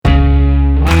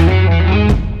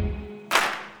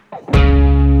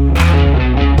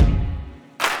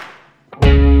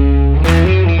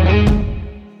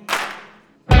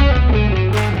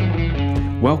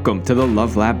Welcome to the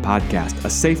Love Lab Podcast, a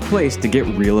safe place to get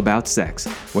real about sex.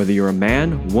 Whether you're a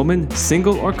man, woman,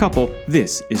 single, or couple,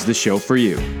 this is the show for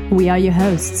you. We are your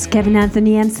hosts, Kevin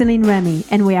Anthony and Celine Remy,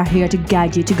 and we are here to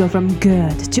guide you to go from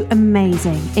good to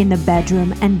amazing in the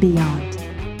bedroom and beyond.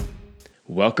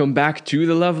 Welcome back to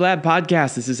the Love Lab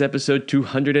Podcast. This is episode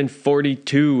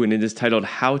 242, and it is titled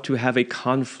How to Have a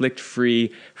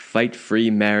Conflict-Free,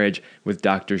 Fight-Free Marriage with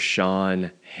Dr.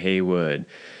 Shawn Haywood.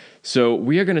 So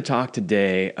we are going to talk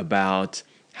today about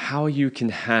how you can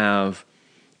have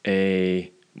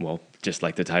just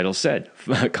like the title said,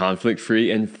 conflict-free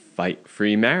and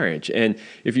fight-free marriage. And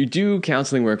if you do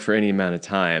counseling work for any amount of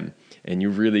time and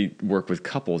you really work with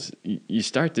couples, you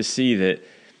start to see that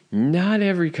not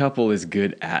every couple is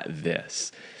good at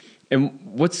this. And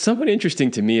what's somewhat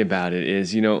interesting to me about it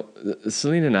is,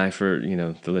 Celine and I, for,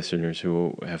 the listeners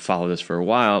who have followed us for a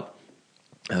while,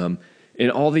 in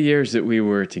all the years that we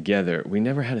were together, we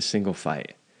never had a single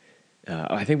fight.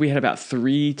 I think we had about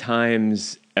 3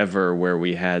 times ever where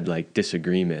we had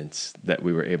disagreements that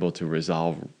we were able to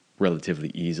resolve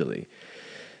relatively easily.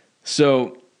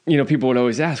 So, people would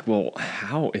always ask, well,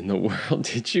 how in the world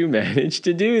did you manage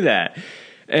to do that?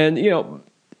 And,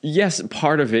 yes,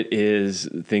 part of it is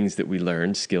things that we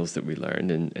learned, skills that we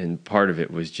learned, and part of it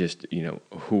was just,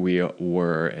 who we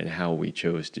were and how we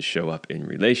chose to show up in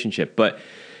relationship. But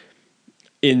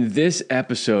in this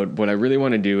episode, what I really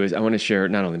want to do is I want to share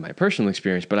not only my personal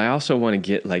experience, but I also want to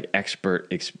get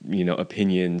expert,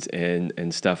 opinions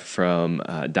and stuff from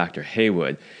Dr.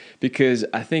 Haywood, because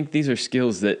I think these are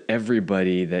skills that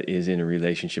everybody that is in a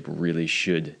relationship really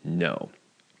should know.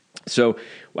 So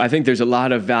I think there's a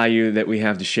lot of value that we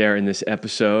have to share in this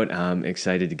episode. I'm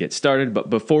excited to get started.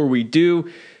 But before we do,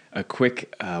 a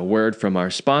quick word from our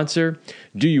sponsor.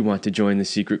 Do you want to join the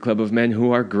secret club of men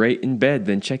who are great in bed?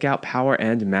 Then check out Power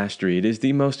and Mastery. It is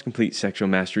the most complete sexual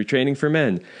mastery training for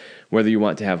men. Whether you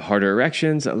want to have harder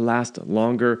erections, last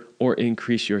longer, or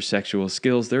increase your sexual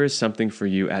skills, there is something for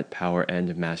you at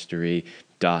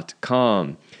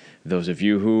powerandmastery.com. Those of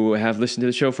you who have listened to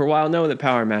the show for a while know that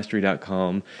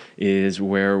powermastery.com is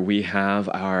where we have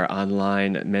our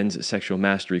online men's sexual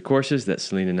mastery courses that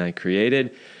Celine and I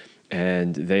created.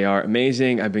 And they are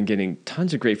amazing. I've been getting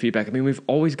tons of great feedback. I mean, we've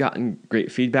always gotten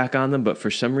great feedback on them, but for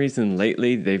some reason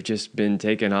lately, they've just been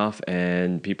taken off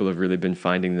and people have really been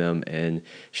finding them and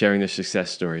sharing their success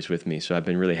stories with me. So I've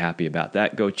been really happy about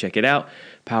that. Go check it out,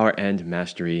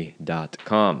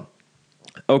 powerandmastery.com.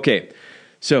 Okay,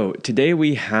 so today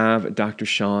we have Dr.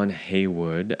 Shawn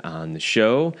Haywood on the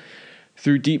show.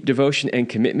 Through deep devotion and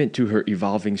commitment to her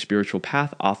evolving spiritual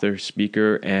path, author,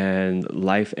 speaker, and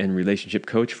life and relationship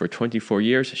coach for 24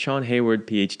 years, Shawn Haywood,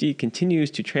 PhD,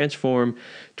 continues to transform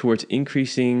towards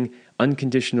increasing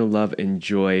unconditional love and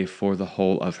joy for the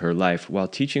whole of her life, while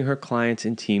teaching her clients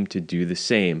and team to do the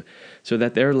same, so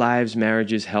that their lives,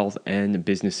 marriages, health, and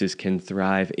businesses can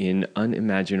thrive in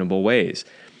unimaginable ways.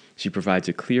 She provides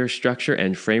a clear structure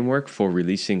and framework for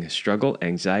releasing struggle,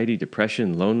 anxiety,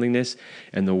 depression, loneliness,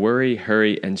 and the worry,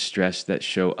 hurry, and stress that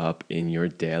show up in your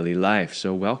daily life.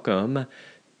 So welcome,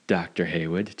 Dr.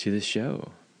 Haywood, to the show.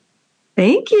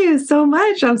 Thank you so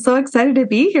much. I'm so excited to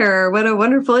be here. What a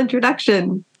wonderful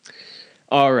introduction.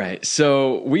 All right.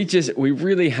 So we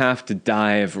really have to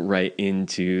dive right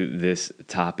into this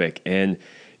topic. And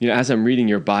as I'm reading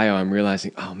your bio, I'm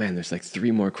realizing, oh man, there's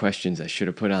 3 more questions I should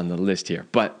have put on the list here.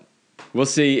 But we'll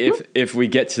see if we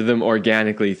get to them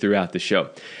organically throughout the show.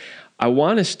 I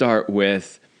want to start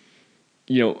with,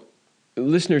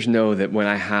 listeners know that when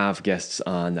I have guests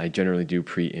on, I generally do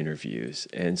pre-interviews.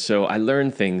 And so I learn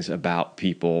things about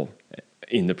people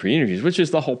in the pre-interviews, which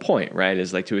is the whole point, right?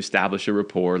 Is to establish a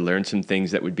rapport, learn some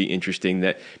things that would be interesting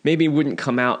that maybe wouldn't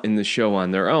come out in the show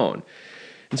on their own.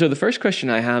 And so the first question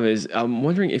I have is, I'm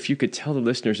wondering if you could tell the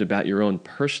listeners about your own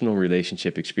personal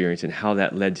relationship experience and how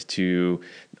that led to,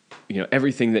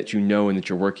 everything that and that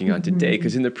you're working on today.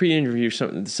 Because in the pre-interview,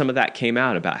 some of that came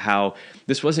out about how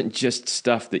this wasn't just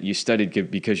stuff that you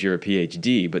studied because you're a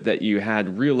PhD, but that you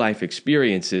had real life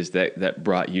experiences that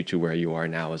brought you to where you are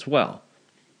now as well.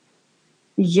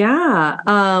 Yeah,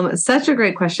 such a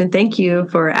great question. Thank you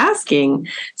for asking.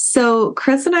 So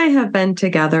Chris and I have been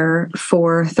together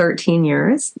for 13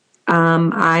 years.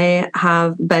 I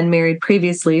have been married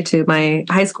previously to my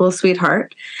high school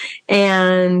sweetheart.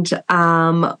 And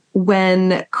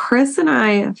when Chris and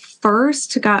I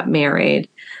first got married,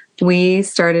 we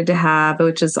started to have,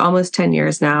 which is almost 10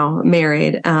 years now,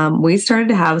 married, we started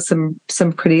to have some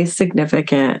pretty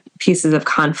significant pieces of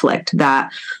conflict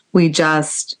that we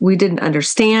didn't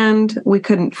understand. We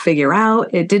couldn't figure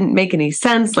out. It didn't make any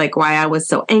sense, why I was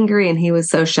so angry and he was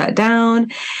so shut down.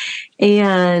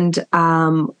 And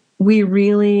we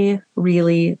really,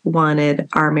 really wanted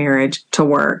our marriage to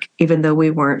work, even though we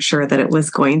weren't sure that it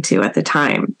was going to at the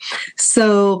time.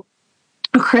 So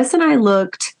Chris and I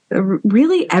looked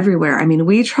really everywhere. I mean,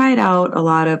 we tried out a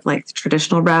lot of like the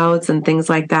traditional routes and things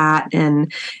like that.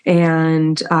 And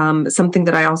something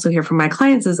that I also hear from my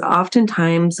clients is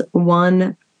oftentimes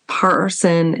one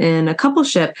person in a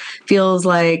coupleship feels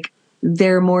like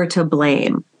they're more to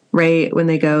blame, right? When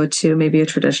they go to maybe a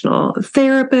traditional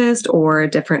therapist or a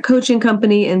different coaching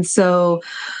company. And so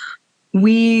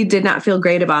we did not feel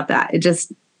great about that. It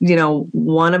just,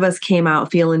 one of us came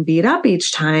out feeling beat up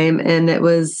each time, and it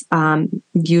was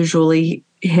usually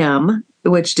him,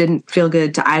 which didn't feel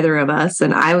good to either of us.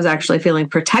 And I was actually feeling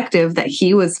protective that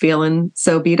he was feeling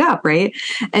so beat up, right?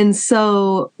 And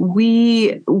so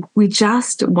we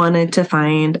just wanted to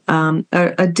find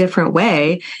a different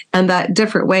way, and that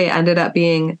different way ended up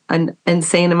being an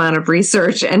insane amount of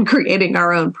research and creating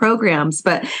our own programs.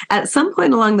 But at some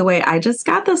point along the way, I just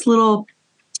got this little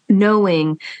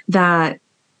knowing that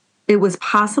it was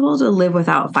possible to live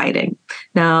without fighting.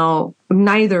 Now,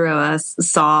 neither of us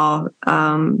saw,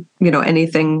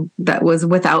 anything that was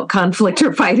without conflict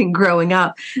or fighting growing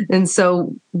up. And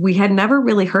so we had never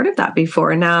really heard of that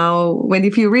before. Now,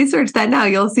 if you research that now,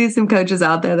 you'll see some coaches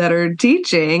out there that are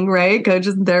teaching, right?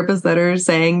 Coaches and therapists that are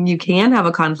saying you can have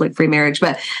a conflict-free marriage.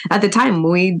 But at the time,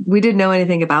 we didn't know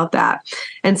anything about that.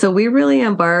 And so we really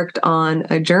embarked on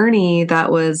a journey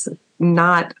that was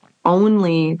not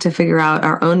only to figure out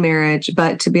our own marriage,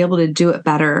 but to be able to do it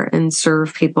better and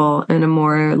serve people in a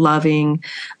more loving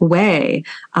way.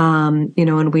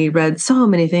 And we read so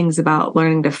many things about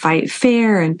learning to fight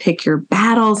fair and pick your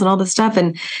battles and all this stuff.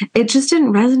 And it just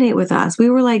didn't resonate with us.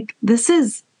 We were like, this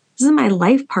is my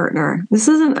life partner. This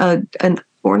isn't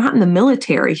we're not in the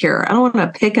military here. I don't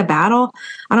want to pick a battle.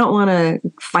 I don't want to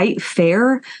fight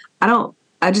fair.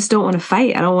 I just don't want to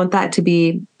fight. I don't want that to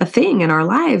be a thing in our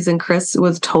lives. And Chris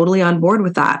was totally on board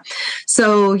with that.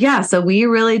 So we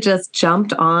really just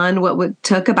jumped on what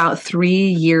took about 3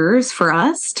 years for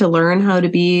us to learn how to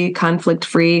be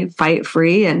conflict-free,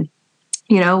 fight-free. And,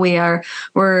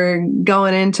 we're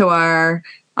going into our,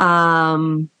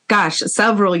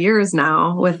 several years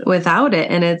now without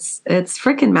it. And it's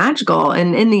freaking magical.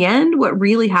 And in the end, what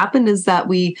really happened is that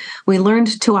we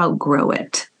learned to outgrow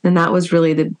it. And that was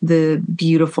really the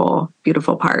beautiful,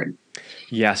 beautiful part.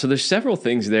 Yeah. So there's several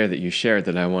things there that you shared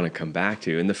that I want to come back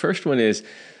to. And the first one is,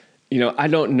 I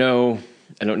don't know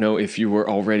if you were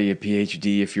already a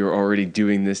PhD, if you were already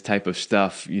doing this type of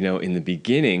stuff, in the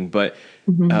beginning. But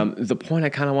the point I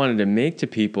kind of wanted to make to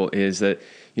people is that,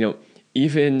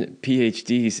 even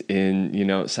PhDs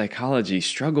in, psychology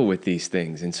struggle with these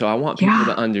things. And so I want people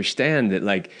to understand that,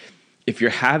 like, if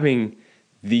you're having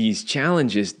these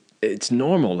challenges, it's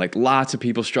normal. Like, lots of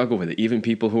people struggle with it. Even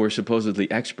people who are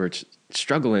supposedly experts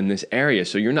struggle in this area.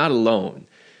 So you're not alone,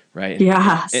 right?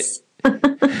 Yes.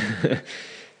 And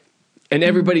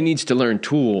everybody needs to learn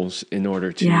tools in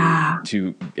order to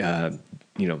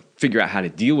figure out how to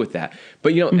deal with that.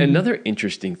 But, another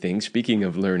interesting thing, speaking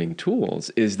of learning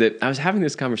tools, is that I was having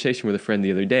this conversation with a friend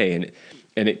the other day,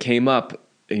 and it came up,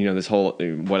 this whole,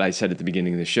 what I said at the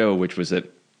beginning of the show, which was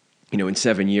that, in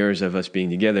 7 years of us being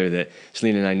together, that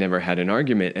Selena and I never had an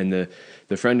argument. And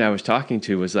the friend I was talking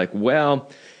to was like, well,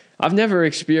 I've never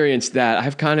experienced that.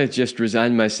 I've kind of just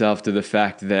resigned myself to the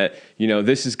fact that,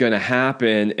 this is going to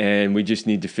happen and we just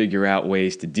need to figure out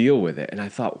ways to deal with it. And I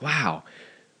thought, wow,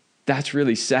 that's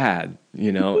really sad.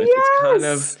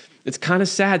 Yes. It's kind of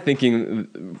sad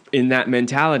thinking in that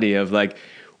mentality of like,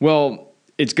 well,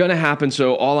 it's going to happen,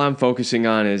 so all I'm focusing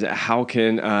on is how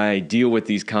can I deal with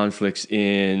these conflicts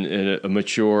in a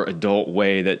mature adult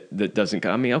way that doesn't...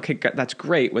 okay, that's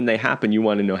great. When they happen, you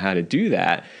want to know how to do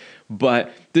that.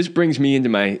 But this brings me into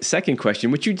my second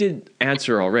question, which you did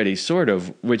answer already, sort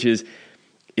of, which is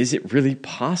it really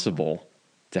possible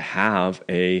to have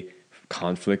a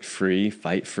conflict-free,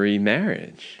 fight-free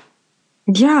marriage?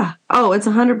 Yeah. Oh, it's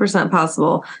 100%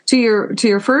 possible. To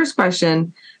your first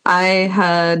question, I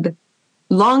had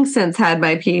long since had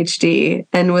my PhD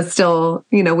and was still,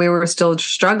 we were still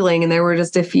struggling. And there were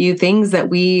just a few things that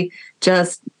we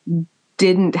just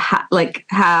didn't have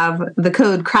the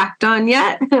code cracked on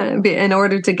yet in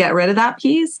order to get rid of that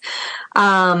piece.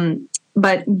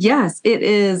 But yes, it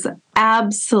is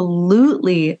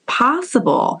absolutely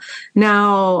possible.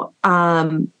 Now,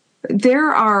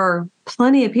 there are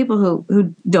plenty of people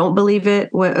who don't believe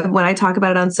it. When I talk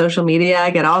about it on social media,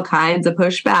 I get all kinds of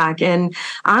pushback. And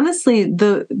honestly,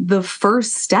 the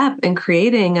first step in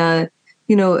creating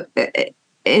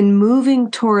in moving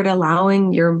toward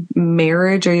allowing your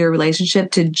marriage or your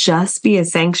relationship to just be a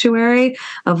sanctuary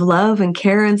of love and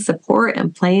care and support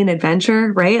and play and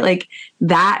adventure, right? Like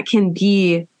that can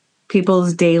be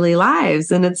people's daily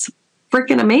lives, and it's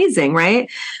freaking amazing, right?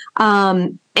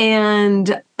 And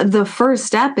the first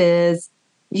step is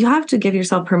you have to give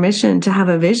yourself permission to have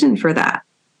a vision for that.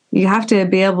 You have to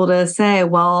be able to say,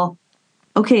 well,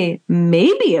 okay,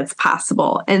 maybe it's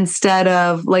possible, instead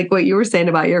of like what you were saying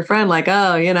about your friend, like,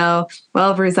 oh,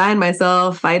 well, I've resigned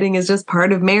myself. Fighting is just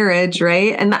part of marriage,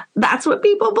 right? And that's what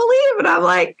people believe. And I'm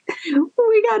like,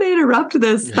 we got to interrupt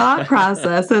this thought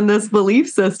process and this belief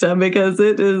system, because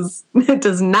it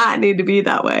does not need to be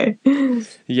that way.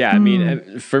 Yeah, I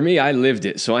mean, for me, I lived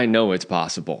it, so I know it's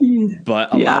possible.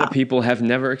 But a lot of people have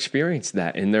never experienced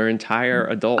that in their entire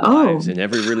adult lives, in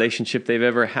every relationship they've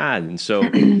ever had. And so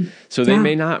they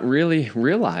may not really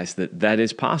realize that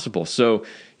is possible. So,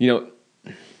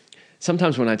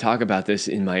 sometimes when I talk about this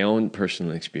in my own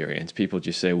personal experience, people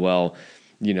just say, well,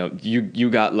 you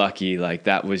got lucky. Like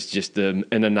that was just an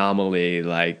anomaly.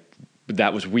 Like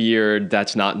that was weird.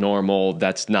 That's not normal.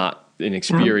 That's not an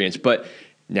experience. But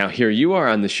now here you are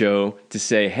on the show to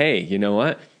say, hey, you know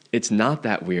what? It's not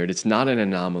that weird. It's not an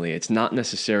anomaly. It's not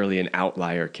necessarily an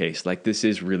outlier case. Like this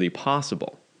is really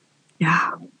possible.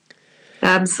 Yeah,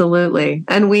 absolutely.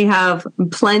 And we have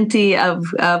plenty of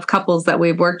couples that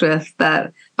we've worked with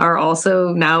that are also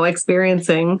now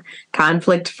experiencing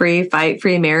conflict-free,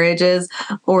 fight-free marriages,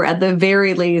 or at the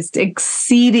very least,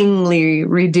 exceedingly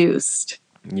reduced.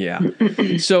 Yeah.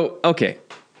 So, okay.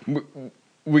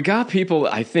 We got people,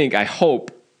 I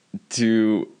hope,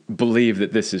 to believe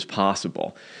that this is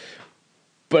possible.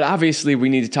 But obviously, we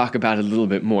need to talk about it a little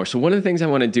bit more. So one of the things I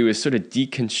want to do is sort of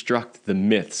deconstruct the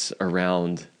myths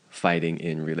around fighting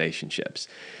in relationships.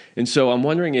 And so I'm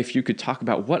wondering if you could talk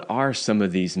about what are some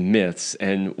of these myths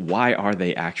and why are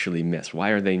they actually myths? Why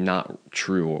are they not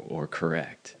true or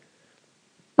correct?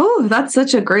 Oh, that's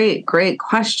such a great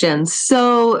question.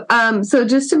 So, so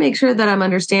just to make sure that I'm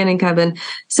understanding, Kevin,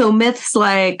 so myths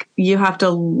like you have to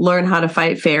learn how to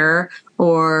fight fair,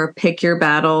 or pick your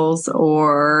battles,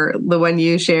 or the one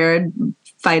you shared,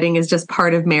 fighting is just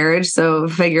part of marriage, so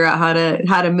figure out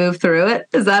how to move through it.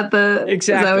 Is that exactly? Is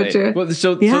that what you're, well,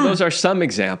 so those are some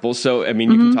examples. So I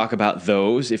mean, you can talk about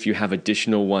those if you have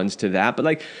additional ones to that. But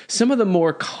like some of the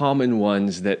more common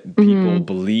ones that people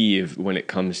believe when it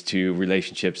comes to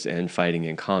relationships and fighting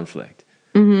and conflict.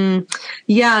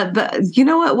 Yeah, you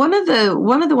know what? One of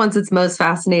the ones that's most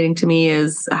fascinating to me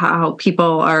is how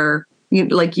people are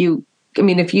I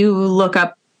mean, if you look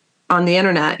up on the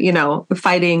internet,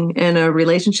 fighting in a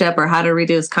relationship or how to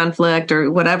reduce conflict or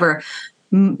whatever,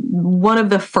 one of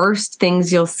the first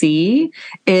things you'll see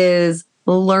is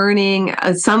learning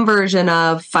some version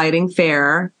of fighting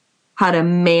fair, how to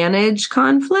manage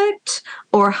conflict,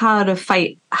 or how to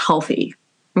fight healthy.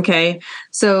 Okay.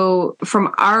 So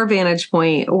from our vantage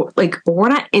point, like we're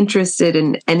not interested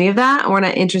in any of that. We're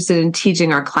not interested in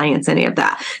teaching our clients any of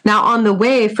that. Now, on the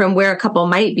way from where a couple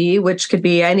might be, which could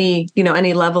be any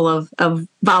level of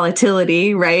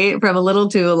volatility, right? From a little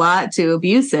to a lot to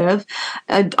abusive,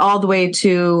 all the way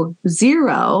to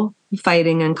zero,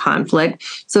 fighting and conflict.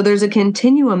 So there's a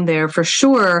continuum there for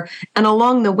sure. And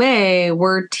along the way,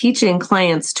 we're teaching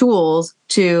clients tools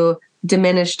to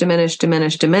diminish,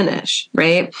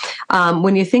 right?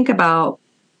 When you think about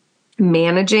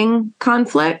managing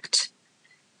conflict,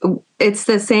 it's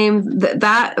the same,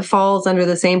 that falls under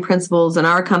the same principles in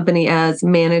our company as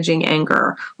managing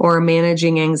anger or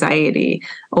managing anxiety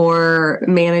or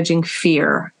managing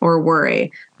fear or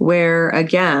worry, where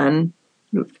again,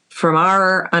 from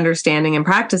our understanding and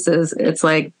practices, it's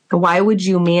like, why would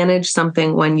you manage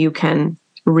something when you can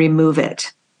remove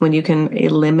it? When you can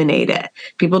eliminate it?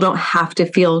 People don't have to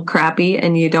feel crappy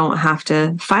and you don't have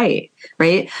to fight,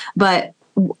 right? But,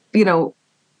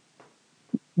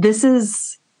 this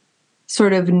is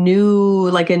sort of new,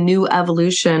 like a new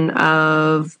evolution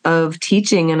of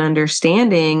teaching and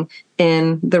understanding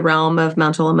in the realm of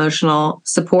mental emotional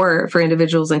support for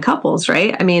individuals and couples,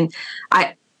 right? I mean,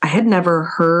 I had never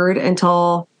heard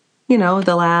until,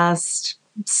 the last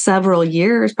several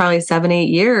years, probably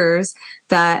 7-8 years,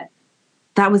 that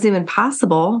was even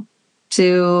possible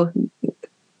to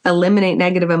eliminate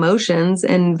negative emotions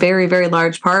in very, very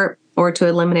large part, or to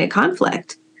eliminate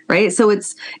conflict, right? So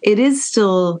it is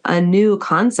still a new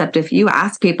concept. If you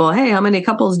ask people, hey, how many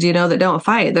couples do you know that don't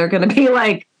fight? They're going to be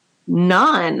like,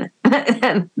 none.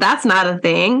 That's not a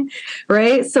thing,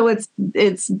 right? So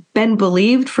it's been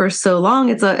believed for so long.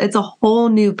 It's a whole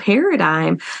new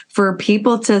paradigm for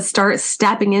people to start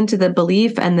stepping into the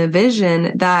belief and the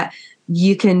vision that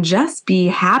you can just be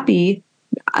happy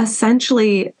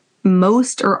essentially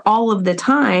most or all of the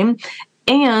time.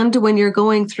 And when you're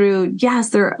going through, yes,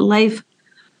 their life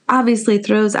obviously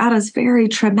throws at us very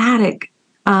traumatic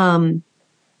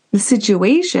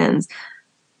situations.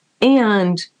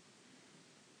 And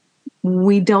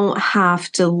we don't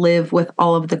have to live with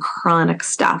all of the chronic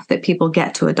stuff that people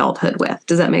get to adulthood with.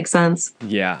 Does that make sense?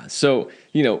 Yeah. So,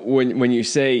 you know, when you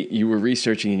say you were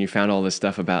researching and you found all this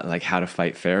stuff about like how to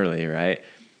fight fairly, right?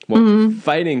 Well,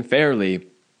 fighting fairly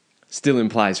still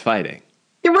implies fighting.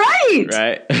 You're right.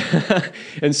 Right.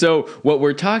 And so what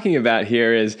we're talking about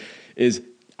here is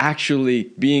actually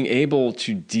being able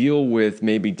to deal with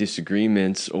maybe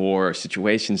disagreements or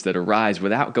situations that arise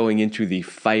without going into the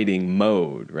fighting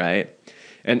mode, right?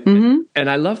 And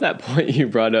I love that point you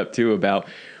brought up too about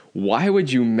why would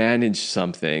you manage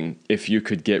something if you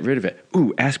could get rid of it?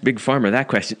 Ooh, ask Big Pharma that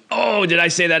question. Oh, did I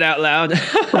say that out loud?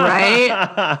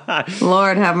 Right?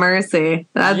 Lord have mercy.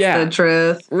 That's the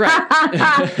truth.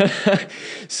 Right.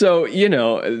 So, you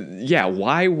know,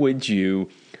 why would you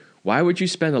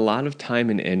spend a lot of time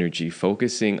and energy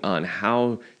focusing on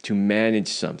how to manage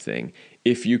something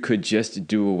if you could just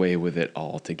do away with it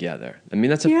altogether? I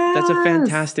mean, that's a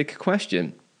fantastic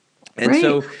question. And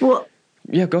so,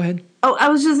 yeah, go ahead. Oh, I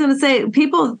was just going to say,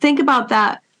 people think about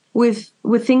that with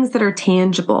things that are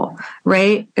tangible,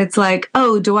 right? It's like,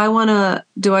 oh, do I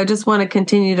just want to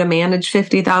continue to manage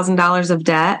 $50,000 of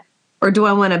debt, or do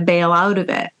I want to bail out of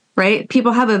it, right?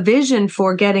 People have a vision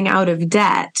for getting out of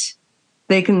debt.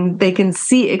 They can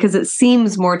see it because it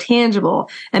seems more tangible.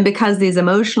 And because these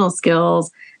emotional skills,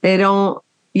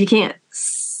 you can't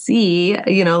see,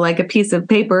 like a piece of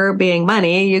paper being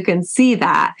money, you can see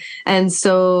that. And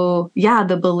so,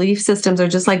 the belief systems are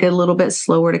just like a little bit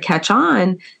slower to catch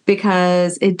on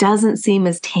because it doesn't seem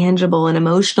as tangible, and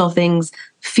emotional things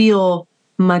feel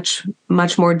much,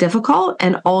 much more difficult.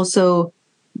 And also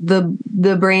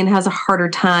the brain has a harder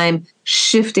time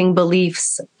shifting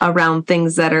beliefs around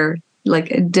things that are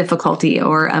like difficulty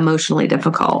or emotionally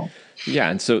difficult.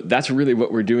 Yeah, and so that's really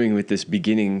what we're doing with this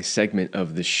beginning segment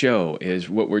of the show. Is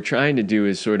what we're trying to do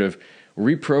is sort of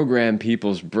reprogram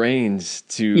people's brains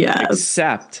to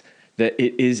accept that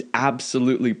it is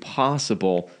absolutely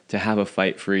possible to have a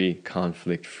fight-free,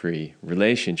 conflict-free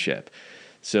relationship.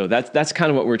 So that's kind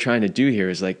of what we're trying to do here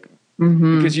is like,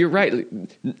 because you're right,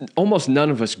 almost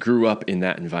none of us grew up in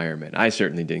that environment. I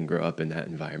certainly didn't grow up in that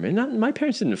environment. My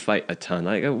parents didn't fight a ton.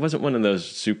 Like, it wasn't one of those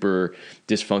super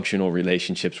dysfunctional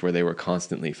relationships where they were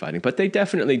constantly fighting, but they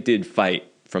definitely did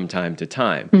fight from time to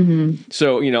time.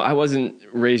 So, I wasn't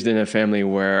raised in a family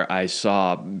where I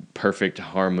saw perfect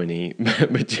harmony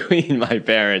between my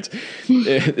parents.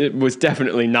 It was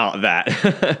definitely not that.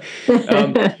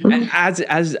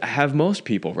 As have most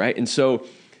people, right? And so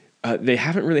they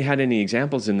haven't really had any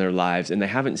examples in their lives, and they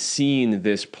haven't seen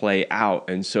this play out.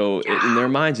 And so in their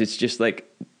minds, it's just like,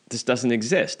 this doesn't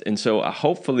exist. And so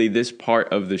hopefully this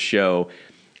part of the show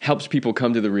helps people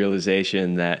come to the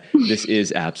realization that this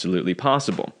is absolutely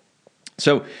possible.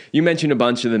 So you mentioned a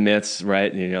bunch of the myths,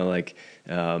 right?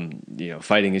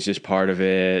 Fighting is just part of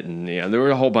it. And there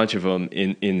were a whole bunch of them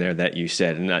in there that you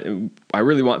said. And I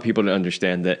really want people to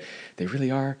understand that they really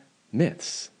are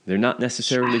myths. They're not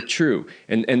necessarily true.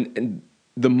 And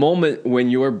the moment when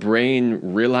your brain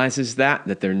realizes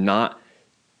that they're not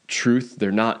truth,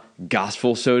 they're not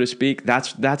gospel, so to speak,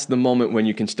 that's the moment when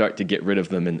you can start to get rid of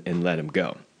them and let them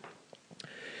go.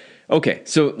 Okay,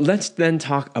 so let's then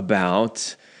talk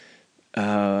about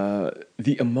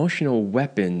the emotional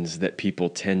weapons that people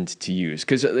tend to use.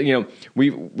 Because,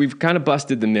 we've kind of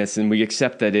busted the myths and we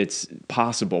accept that it's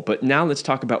possible. But now let's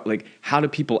talk about, like, how do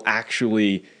people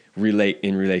actually relate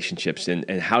in relationships and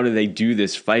how do they do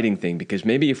this fighting thing? Because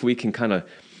maybe if we can kind of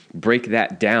break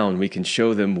that down, we can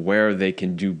show them where they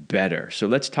can do better. So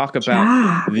let's talk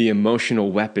about the emotional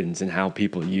weapons and how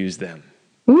people use them.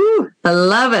 Ooh, I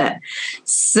love it.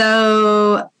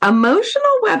 So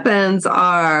emotional weapons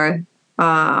are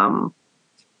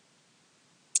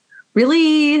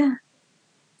really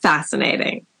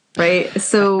fascinating. Right.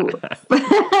 So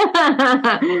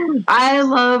I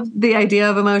love the idea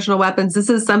of emotional weapons. This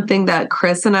is something that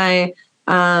Chris and I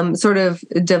sort of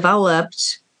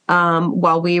developed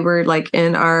while we were like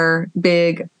in our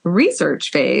big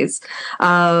research phase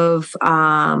of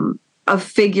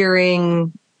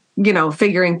figuring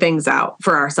things out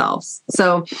for ourselves.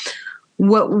 So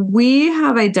what we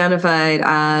have identified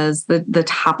as the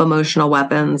top emotional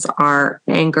weapons are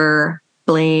anger,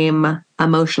 blame,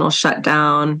 emotional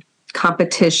shutdown,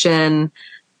 competition,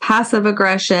 passive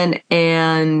aggression,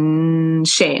 and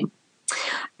shame.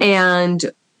 And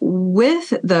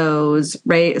with those,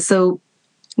 right, so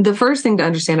the first thing to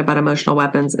understand about emotional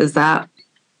weapons is that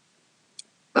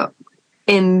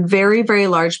in very, very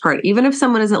large part, even if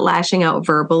someone isn't lashing out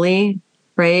verbally,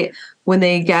 right? When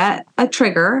they get a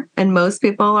trigger, and most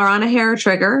people are on a hair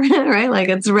trigger, right? Like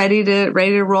it's ready to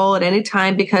roll at any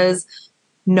time, because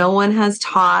no one has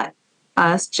taught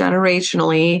us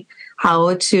generationally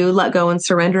how to let go and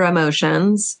surrender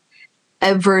emotions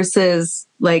versus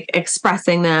like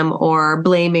expressing them or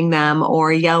blaming them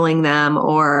or yelling them,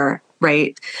 or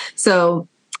right. So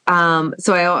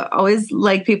I always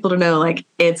like people to know, like,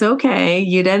 it's okay.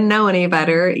 You didn't know any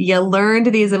better. You learned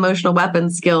these emotional weapon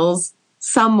skills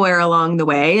somewhere along the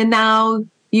way, and now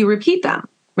you repeat them,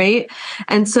 right?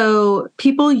 And so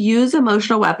people use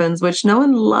emotional weapons, which no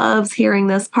one loves hearing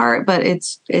this part, but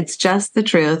it's just the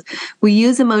truth. We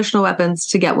use emotional weapons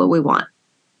to get what we want.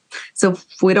 So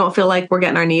if we don't feel like we're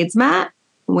getting our needs met,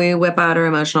 we whip out our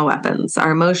emotional weapons,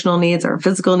 our emotional needs, our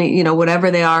physical needs, whatever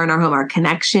they are in our home, our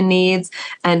connection needs.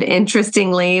 And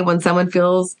interestingly, when someone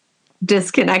feels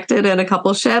disconnected in a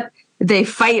coupleship, they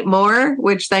fight more,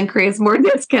 which then creates more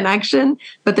disconnection,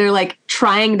 but they're like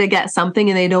trying to get something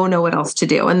and they don't know what else to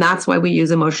do. And that's why we use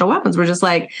emotional weapons. We're just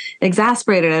like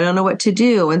exasperated. I don't know what to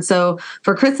do. And so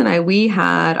for Chris and I, we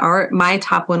had my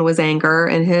top one was anger,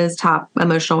 and his top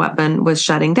emotional weapon was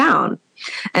shutting down.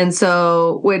 And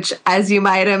so, which, as you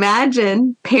might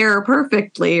imagine, pair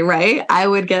perfectly, right? I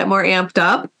would get more amped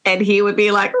up and he would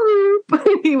be like,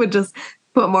 he would just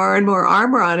put more and more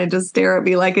armor on and just stare at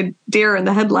me like a deer in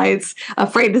the headlights,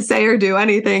 afraid to say or do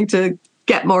anything to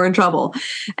get more in trouble.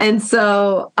 And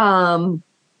so,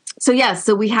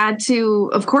 so we had to,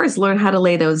 of course, learn how to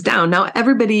lay those down. Now,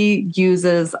 everybody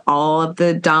uses all of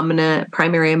the dominant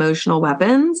primary emotional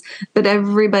weapons, but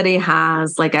everybody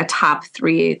has like a top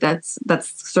three that's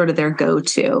sort of their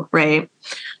go-to, right?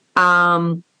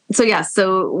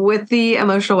 So with the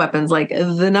emotional weapons, like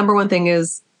the number one thing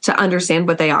is to understand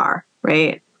what they are,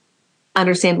 right?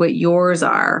 Understand what yours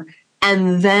are.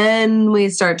 And then we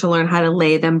start to learn how to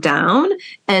lay them down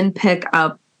and pick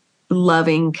up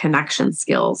loving connection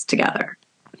skills together.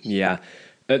 Yeah.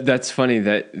 That's funny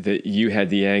that you had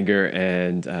the anger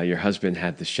and your husband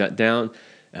had the shutdown.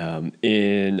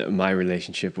 In my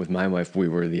relationship with my wife, we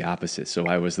were the opposite. So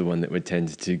I was the one that would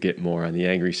tend to get more on the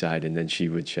angry side, and then she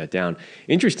would shut down.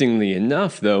 Interestingly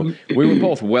enough, though, we were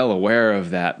both well aware of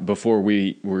that before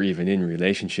we were even in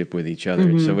relationship with each other.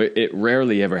 Mm-hmm. So it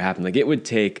rarely ever happened. Like, it would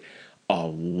take a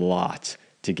lot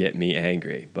to get me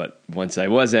angry. But once I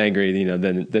was angry,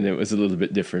 then it was a little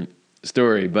bit different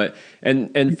story. But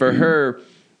and for her,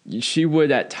 she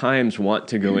would at times want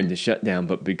to go into shutdown,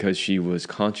 but because she was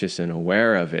conscious and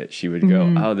aware of it, she would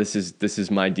go, "Oh, this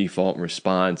is my default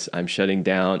response. I'm shutting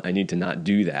down. I need to not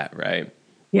do that." Right?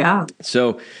 Yeah.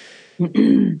 So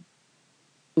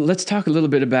let's talk a little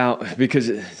bit about, because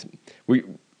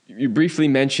you briefly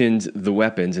mentioned the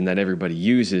weapons and that everybody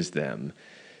uses them.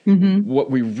 Mm-hmm.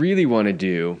 What we really want to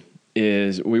do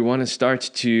is we want to start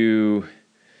to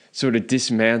sort of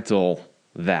dismantle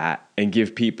that and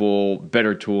give people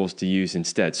better tools to use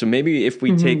instead. So maybe if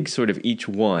we take sort of each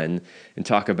one and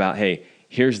talk about, hey,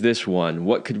 here's this one,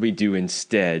 what could we do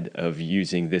instead of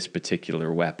using this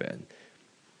particular weapon?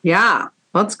 Yeah,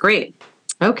 that's great.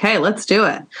 Okay, let's do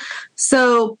it.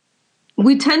 So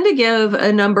we tend to give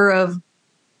a number of,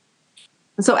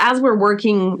 so as we're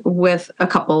working with a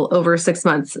couple over 6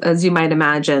 months, as you might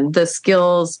imagine, the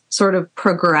skills sort of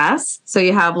progress. So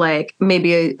you have like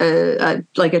maybe a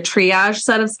triage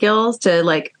set of skills to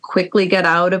like quickly get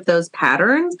out of those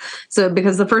patterns. So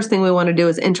because the first thing we want to do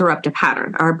is interrupt a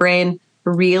pattern. Our brain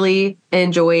really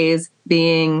enjoys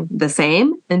being the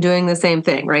same and doing the same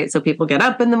thing, right? So people get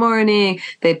up in the morning,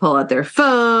 they pull out their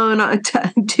phone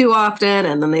too often,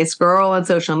 and then they scroll on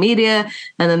social media,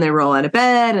 and then they roll out of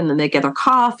bed, and then they get their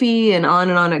coffee, and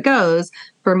on it goes.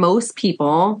 For most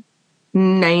people,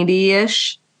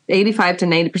 90-ish, 85 to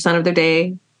 90% of their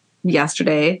day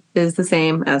yesterday is the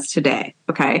same as today,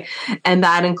 okay? And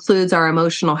that includes our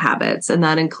emotional habits, and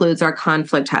that includes our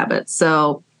conflict habits.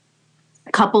 So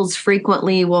couples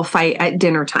frequently will fight at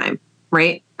dinner time,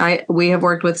 right? We have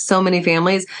worked with so many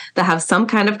families that have some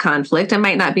kind of conflict. It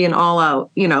might not be an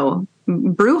all-out,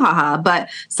 brouhaha, but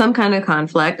some kind of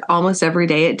conflict almost every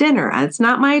day at dinner. It's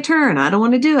not my turn. I don't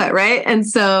want to do it, right? And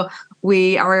so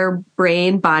our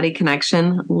brain-body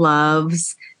connection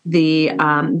loves the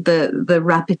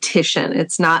repetition.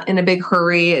 It's not in a big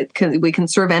hurry. We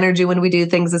conserve energy when we do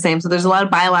things the same. So there's a lot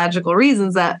of biological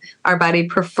reasons that our body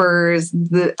prefers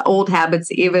the old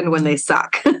habits even when they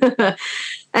suck.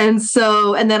 And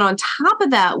then on top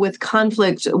of that, with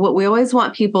conflict, what we always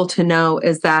want people to know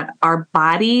is that our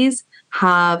bodies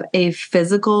have a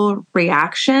physical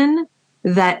reaction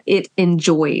that it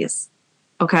enjoys.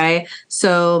 Okay.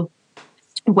 So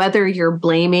whether you're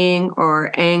blaming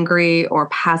or angry or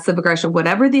passive aggression,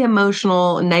 whatever the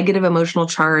negative emotional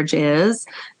charge is,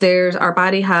 our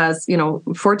body has,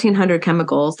 1,400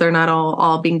 chemicals. They're not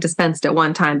all being dispensed at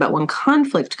one time. But when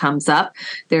conflict comes up,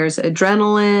 there's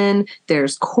adrenaline,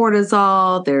 there's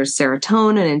cortisol, there's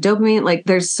serotonin and dopamine. Like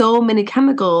there's so many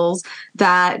chemicals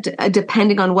that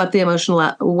depending on what the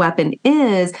emotional weapon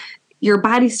is, your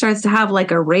body starts to have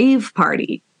like a rave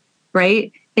party,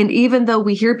 right? And even though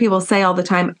we hear people say all the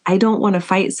time, I don't want to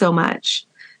fight so much,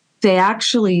 they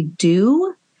actually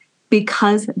do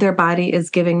because their body is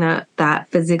giving that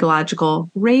physiological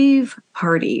rave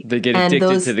party. They get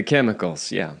addicted to the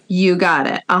chemicals. Yeah. You got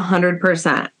it.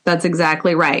 100%. That's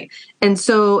exactly right. And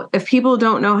so if people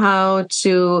don't know how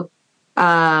to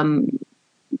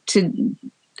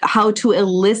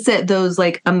elicit those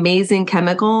like amazing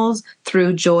chemicals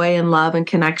through joy and love and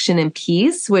connection and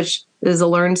peace, which is a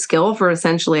learned skill for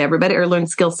essentially everybody, or learned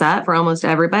skill set for almost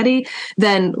everybody,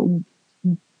 then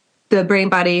the brain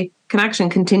body connection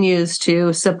continues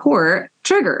to support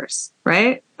triggers,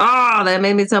 right? Oh, that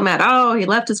made me so mad. Oh, he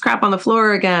left his crap on the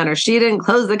floor again, or she didn't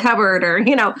close the cupboard, or,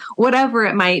 whatever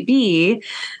it might be.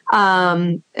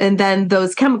 And then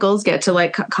those chemicals get to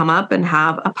like come up and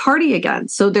have a party again.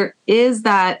 So there is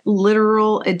that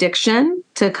literal addiction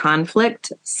to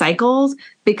conflict cycles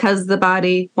because the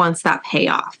body wants that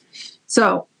payoff.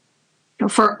 So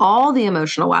for all the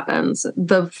emotional weapons,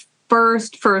 the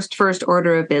first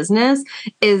order of business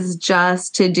is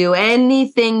just to do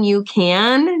anything you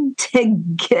can to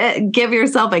give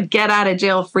yourself a get out of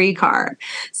jail free card.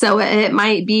 So it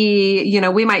might be,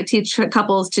 we might teach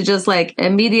couples to just like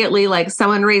immediately, like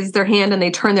someone raises their hand and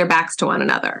they turn their backs to one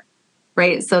another.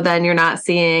 Right. So then you're not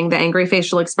seeing the angry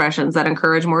facial expressions that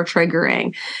encourage more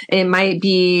triggering. It might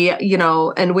be,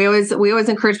 and we always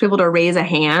encourage people to raise a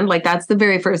hand. Like that's the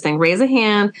very first thing. Raise a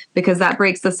hand because that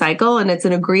breaks the cycle. And it's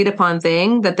an agreed upon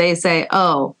thing that they say,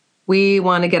 oh, we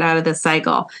want to get out of this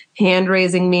cycle. Hand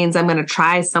raising means I'm going to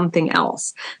try something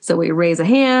else. So we raise a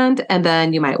hand and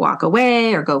then you might walk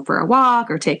away or go for a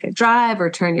walk or take a drive or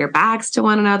turn your backs to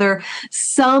one another.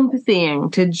 Something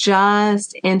to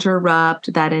just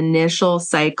interrupt that initial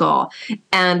cycle.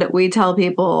 And we tell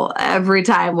people every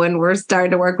time when we're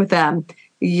starting to work with them,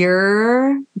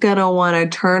 you're going to want to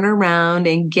turn around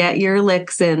and get your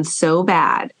licks in so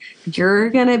bad.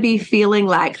 You're going to be feeling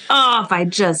like, oh, if I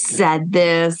just said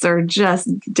this or just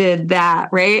did that,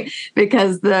 right?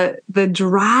 Because the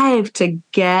drive to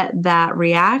get that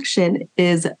reaction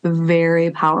is very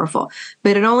powerful.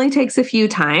 But it only takes a few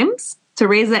times to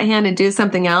raise that hand and do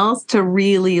something else to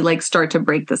really like start to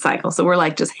break the cycle. So we're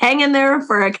like, just hang in there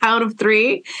for a count of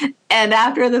 3. And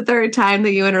after the 3rd time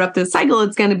that you interrupt the cycle,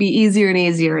 it's going to be easier and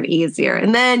easier and easier.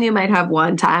 And then you might have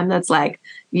one time that's like,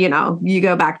 you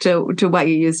go back to what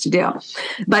you used to do.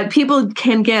 But people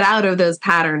can get out of those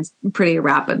patterns pretty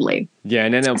rapidly. Yeah.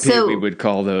 And NLP, we would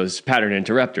call those pattern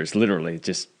interrupters, literally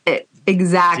just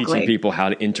exactly teaching people how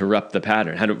to interrupt the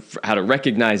pattern, how to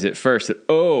recognize it first that,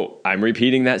 oh, I'm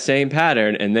repeating that same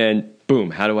pattern. And then boom,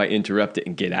 how do I interrupt it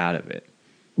and get out of it?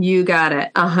 You got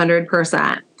it.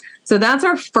 100%. So that's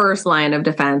our first line of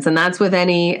defense. And that's with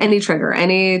any trigger.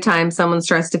 Anytime someone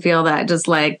starts to feel that just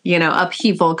like,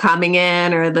 upheaval coming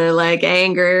in or the like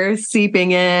anger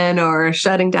seeping in or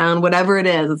shutting down, whatever it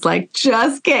is, it's like,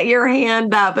 just get your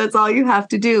hand up. That's all you have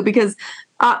to do. Because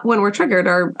when we're triggered,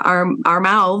 our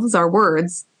mouths, our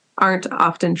words aren't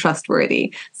often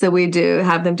trustworthy. So we do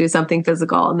have them do something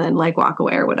physical and then like walk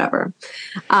away or whatever.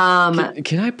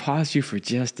 Can I pause you for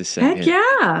just a second? Heck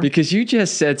yeah. Because you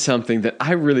just said something that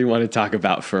I really want to talk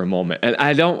about for a moment. And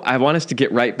I want us to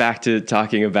get right back to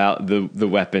talking about the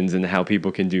weapons and how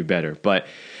people can do better. But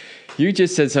you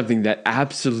just said something that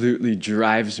absolutely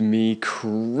drives me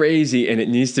crazy, and it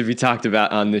needs to be talked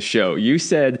about on this show. You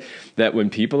said that when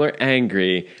people are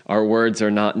angry, our words are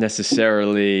not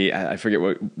necessarily, I forget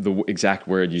what the exact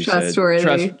word you said.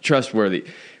 Trustworthy.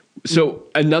 So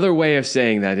another way of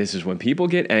saying that is when people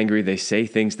get angry, they say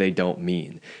things they don't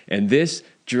mean. And this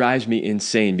drives me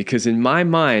insane because in my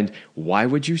mind, why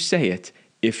would you say it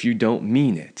if you don't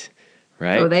mean it?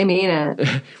 Right? Oh, they mean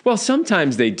it. Well,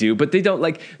 sometimes they do, but they don't.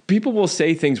 Like, people will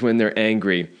say things when they're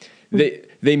angry.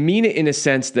 They mean it in a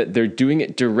sense that they're doing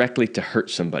it directly to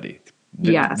hurt somebody.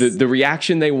 The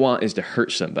reaction they want is to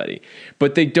hurt somebody.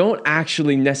 But they don't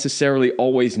actually necessarily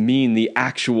always mean the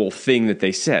actual thing that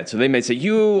they said. So they may say,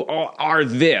 you are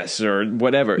this or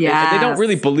whatever. Yes. They don't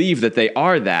really believe that they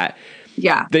are that.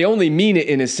 Yeah. They only mean it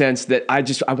in a sense that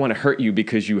I want to hurt you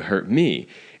because you hurt me.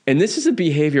 And this is a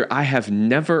behavior I have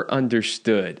never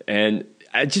understood. And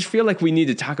I just feel like we need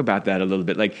to talk about that a little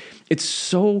bit. Like, it's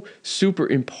so super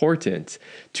important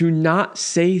to not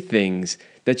say things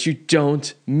that you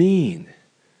don't mean?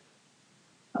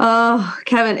 Oh,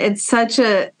 Kevin, it's such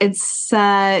a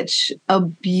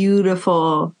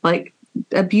beautiful, like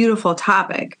a beautiful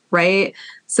topic, right?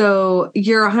 So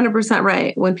you're 100%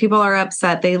 right. When people are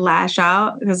upset, they lash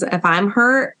out, because if I'm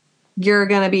hurt, you're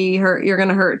going to be hurt. You're going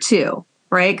to hurt too,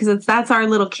 right? Because that's our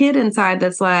little kid inside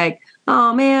that's like,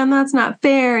 oh man, that's not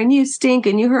fair. And you stink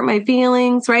and you hurt my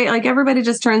feelings, right? Like everybody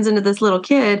just turns into this little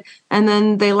kid, and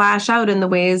then they lash out in the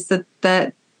ways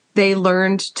that they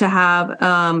learned to have,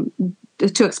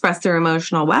 to express their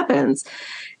emotional weapons.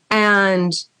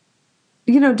 And,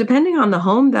 depending on the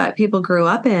home that people grew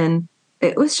up in,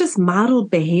 it was just modeled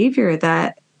behavior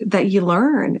that you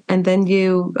learn, and then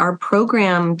you are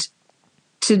programmed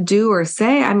to do or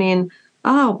say. I mean,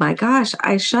 oh my gosh,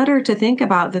 I shudder to think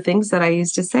about the things that I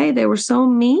used to say. They were so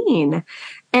mean.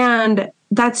 And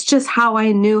that's just how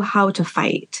I knew how to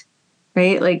fight,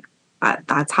 right? Like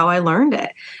that's how I learned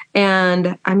it.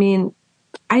 And I mean,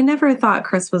 I never thought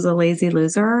Chris was a lazy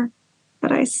loser,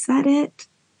 but I said it.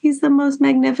 He's the most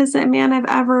magnificent man I've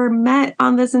ever met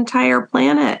on this entire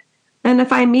planet. And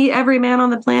if I meet every man on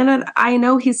the planet, I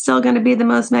know he's still going to be the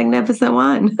most magnificent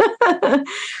one.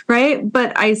 Right?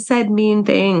 But I said mean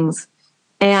things.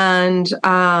 And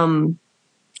I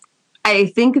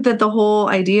think that the whole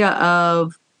idea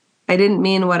of I didn't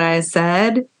mean what I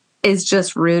said is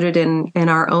just rooted in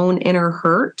our own inner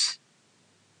hurt.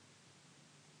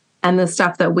 And the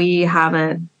stuff that we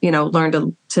haven't,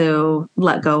 learned to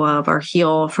let go of or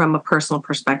heal from a personal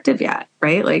perspective yet,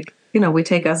 right? Like, we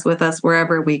take us with us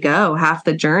wherever we go. Half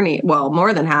the journey, well,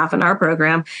 more than half in our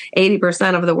program,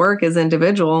 80% of the work is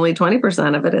individual. Only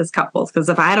 20% of it is couples. Because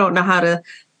if I don't know how to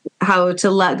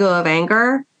let go of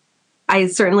anger, I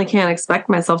certainly can't expect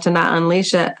myself to not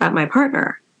unleash it at my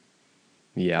partner.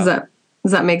 Yeah.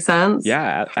 Does that make sense?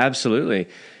 Yeah, absolutely.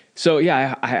 So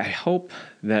yeah, I hope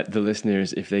that the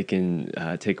listeners, if they can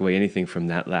take away anything from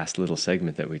that last little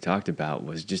segment that we talked about,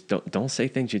 was just don't say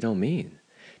things you don't mean,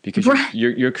 because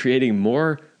you're creating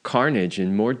more carnage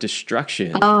and more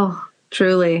destruction. Oh,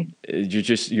 truly.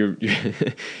 You're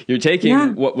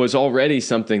taking what was already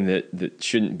something that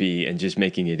shouldn't be and just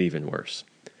making it even worse.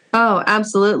 Oh,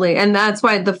 absolutely. And that's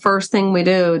why the first thing we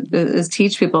do is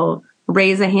teach people,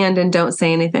 raise a hand and don't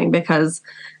say anything, because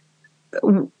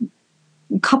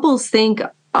couples think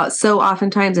so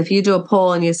oftentimes, if you do a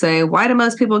poll and you say, why do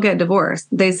most people get divorced?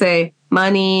 They say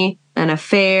money, an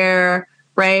affair,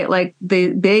 right? Like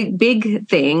the big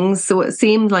things. So it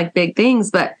seemed like big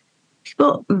things, but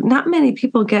not many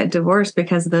people get divorced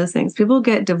because of those things. People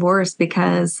get divorced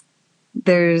because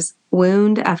there's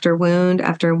wound after wound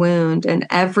after wound. And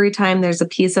every time there's a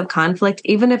piece of conflict,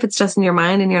 even if it's just in your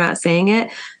mind and you're not saying it,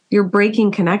 you're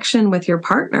breaking connection with your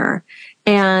partner.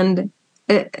 And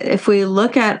if we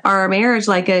look at our marriage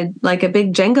like a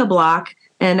big Jenga block,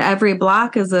 and every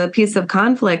block is a piece of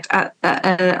conflict,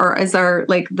 or is our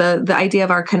the idea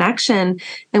of our connection,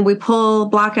 and we pull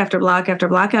block after block after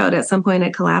block out, at some point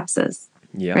it collapses.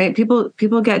 Yeah. Right.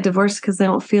 People get divorced because they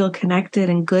don't feel connected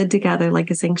and good together,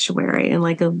 like a sanctuary and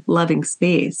like a loving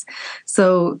space.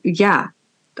 So yeah,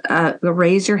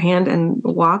 raise your hand and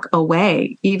walk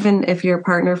away, even if your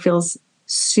partner feels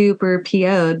super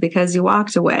PO'd because you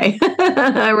walked away.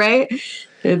 Right?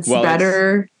 It's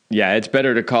better. It's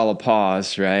better to call a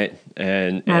pause, right?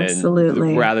 And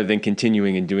absolutely, rather than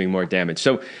continuing and doing more damage.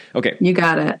 So, okay. You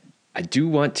got it. I do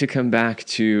want to come back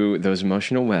to those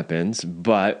emotional weapons,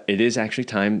 but it is actually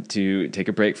time to take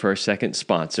a break for our second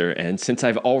sponsor. And since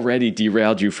I've already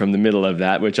derailed you from the middle of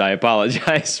that, which I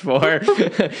apologize for,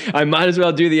 I might as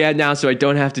well do the ad now so I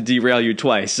don't have to derail you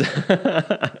twice.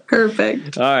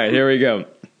 Perfect. All right, here we go.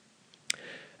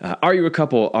 Are you a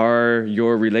couple? Are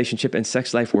your relationship and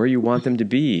sex life where you want them to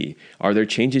be? Are there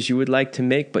changes you would like to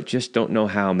make but just don't know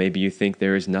how? Maybe you think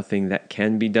there is nothing that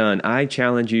can be done. I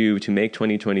challenge you to make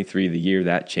 2023 the year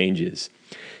that changes.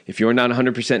 If you're not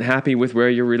 100% happy with where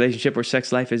your relationship or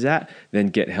sex life is at, then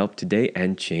get help today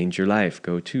and change your life.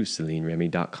 Go to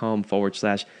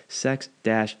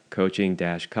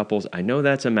CelineRemy.com/sex-coaching-couples. I know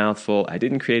that's a mouthful. I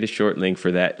didn't create a short link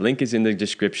for that. Link is in the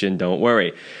description. Don't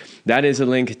worry. That is a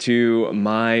link to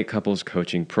my couples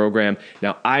coaching program.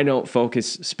 Now, I don't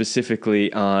focus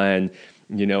specifically on,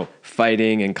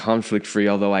 fighting and conflict free,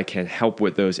 although I can help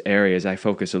with those areas. I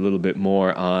focus a little bit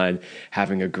more on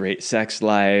having a great sex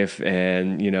life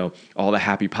and, all the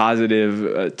happy,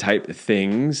 positive type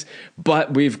things.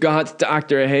 But we've got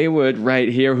Dr. Haywood right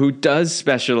here who does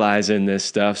specialize in this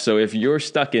stuff. So if you're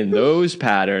stuck in those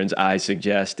patterns, I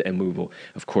suggest, and we will,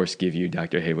 of course, give you,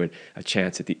 Dr. Haywood, a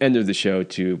chance at the end of the show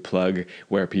to plug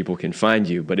where people can find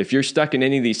you. But if you're stuck in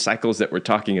any of these cycles that we're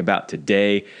talking about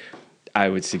today, I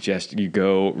would suggest you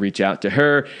go reach out to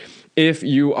her. If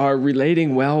you are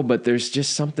relating well, but there's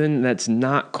just something that's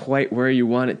not quite where you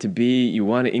want it to be, you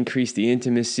want to increase the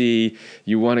intimacy,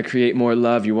 you want to create more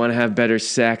love, you want to have better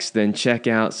sex, then check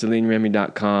out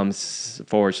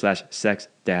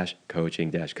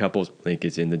CelineRemy.com/sex-coaching-couples. Link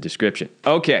is in the description.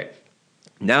 Okay,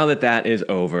 now that is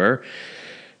over,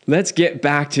 let's get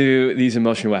back to these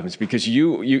emotional weapons, because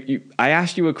I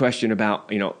asked you a question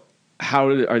about, how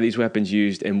are these weapons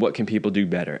used and what can people do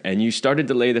better? And you started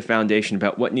to lay the foundation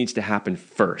about what needs to happen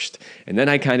first. And then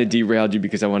I kind of derailed you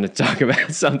because I want to talk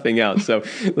about something else. So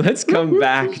let's come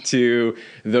back to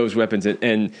those weapons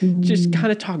and just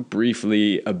kind of talk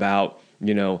briefly about,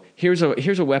 here's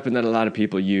a weapon that a lot of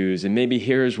people use, and maybe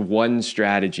here's one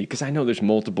strategy, because I know there's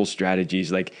multiple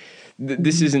strategies. Like,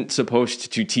 this isn't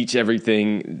supposed to teach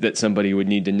everything that somebody would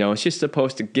need to know. It's just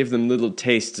supposed to give them little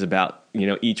tastes about,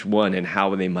 each one and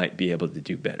how they might be able to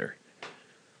do better.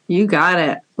 You got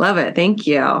it. Love it. Thank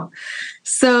you.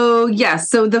 So, yes.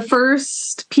 So the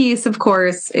first piece, of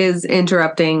course, is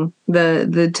interrupting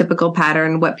the typical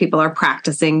pattern, what people are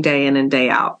practicing day in and day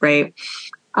out, right?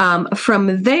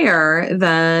 From there,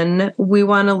 then we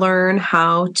want to learn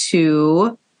how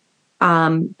to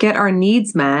get our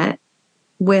needs met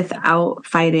without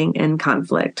fighting and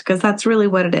conflict, because that's really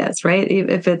what it is, right?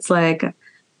 If it's like,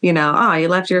 you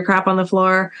left your crap on the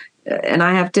floor and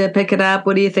I have to pick it up.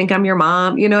 What do you think? I'm your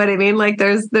mom. You know what I mean? Like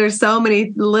there's so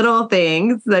many little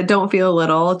things that don't feel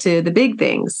little to the big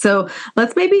things. So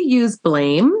let's maybe use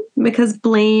blame, because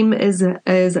blame is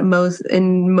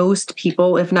most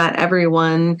people, if not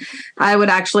everyone. I would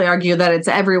actually argue that it's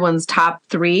everyone's top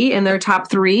three in their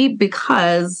top three,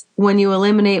 because when you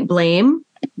eliminate blame,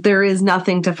 there is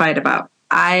nothing to fight about.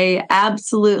 I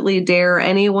absolutely dare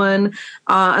anyone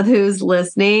who's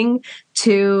listening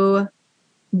to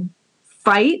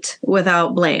fight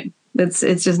without blame.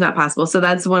 It's just not possible. So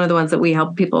that's one of the ones that we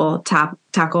help people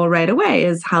tackle right away,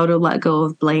 is how to let go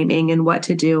of blaming and what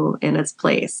to do in its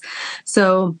place.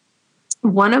 So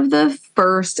one of the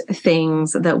first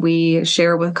things that we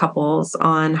share with couples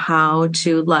on how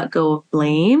to let go of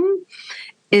blame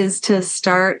is to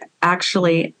start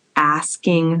actually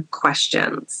asking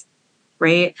questions,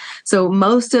 right? So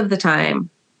most of the time,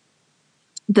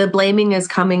 the blaming is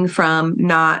coming from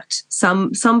not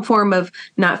some form of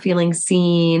not feeling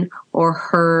seen or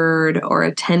heard or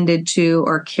attended to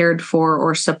or cared for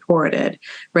or supported,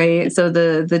 right? So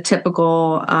the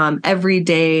typical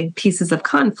everyday pieces of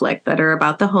conflict that are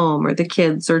about the home or the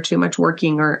kids or too much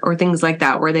working or things like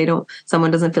that, where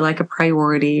someone doesn't feel like a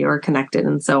priority or connected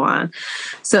and so on.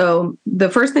 So the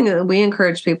first thing that we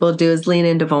encourage people to do is lean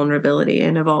into vulnerability.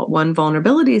 And one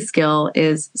vulnerability skill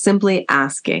is simply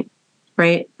asking.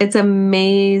 Right? It's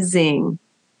amazing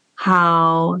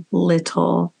how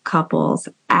little couples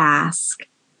ask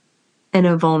in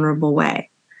a vulnerable way.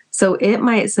 So it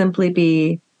might simply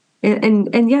be,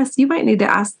 and yes, you might need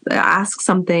to ask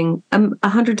something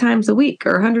 100 times a week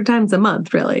or 100 times a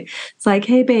month, really. It's like,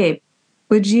 hey, babe,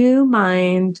 would you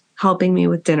mind helping me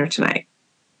with dinner tonight?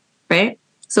 Right?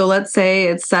 So let's say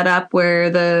it's set up where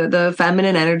the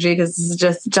feminine energy, because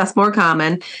this is just more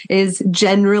common, is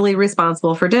generally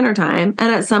responsible for dinner time.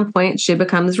 And at some point she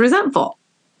becomes resentful,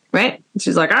 right?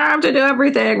 She's like, I have to do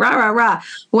everything, rah, rah, rah.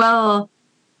 Well,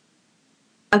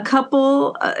 a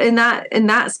couple in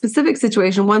that specific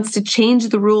situation wants to change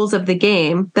the rules of the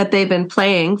game that they've been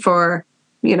playing for,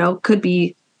 could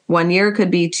be 1 year, could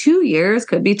be 2 years,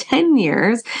 could be 10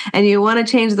 years, and you want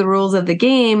to change the rules of the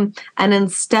game. And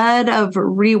instead of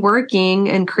reworking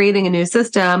and creating a new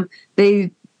system,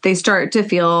 they start to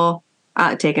feel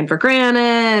taken for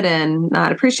granted and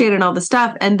not appreciated and all this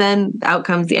stuff. And then out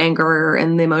comes the anger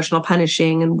and the emotional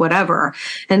punishing and whatever.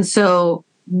 And so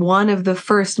one of the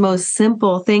first most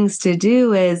simple things to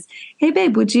do is, hey,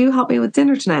 babe, would you help me with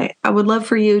dinner tonight? I would love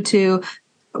for you to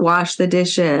wash the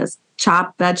dishes,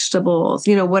 chop vegetables,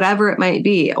 whatever it might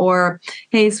be. Or,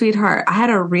 hey, sweetheart, I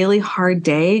had a really hard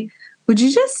day. Would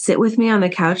you just sit with me on the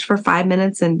couch for 5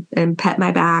 minutes and pet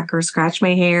my back or scratch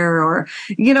my hair? Or,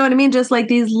 you know what I mean? Just like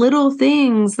these little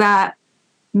things that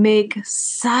make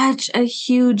such a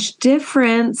huge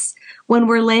difference when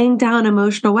we're laying down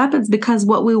emotional weapons, because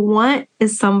what we want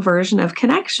is some version of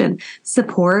connection,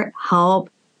 support, help,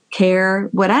 care,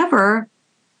 whatever.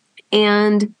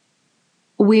 And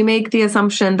we make the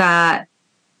assumption that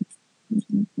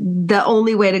the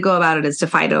only way to go about it is to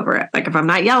fight over it. Like, if I'm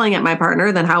not yelling at my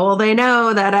partner, then how will they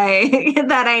know that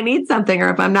I need something? Or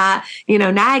if I'm not,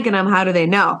 nagging them, how do they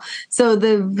know? So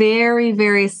the very,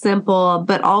 very simple,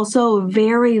 but also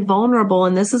very vulnerable.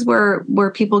 And this is where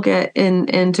people get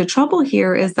into trouble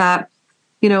here, is that,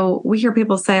 we hear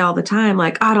people say all the time,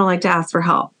 like, I don't like to ask for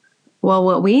help. Well,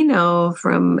 what we know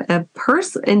from a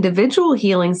individual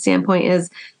healing standpoint is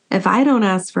if I don't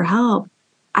ask for help,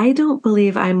 I don't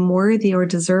believe I'm worthy or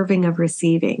deserving of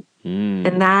receiving.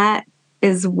 And that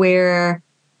is where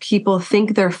people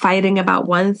think they're fighting about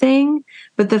one thing,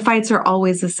 but the fights are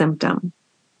always a symptom.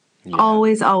 Yeah.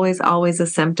 Always, always, always a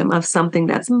symptom of something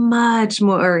that's much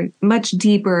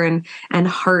deeper and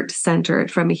heart-centered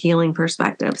from a healing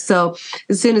perspective. So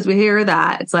as soon as we hear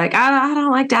that, it's like, I don't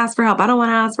like to ask for help. I don't want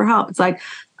to ask for help. It's like,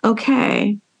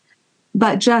 okay,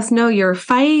 but just know your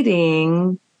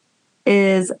fighting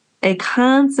is a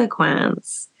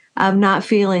consequence of not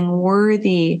feeling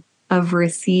worthy of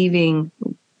receiving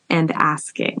and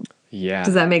asking. Yeah.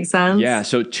 Does that make sense? Yeah.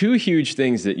 So 2 huge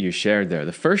things that you shared there.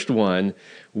 The first one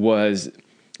was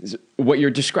what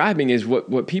you're describing is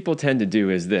what people tend to do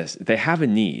is this. They have a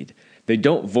need. They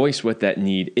don't voice what that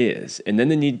need is. And then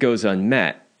the need goes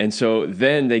unmet. And so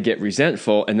then they get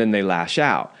resentful and then they lash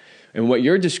out. And what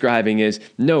you're describing is,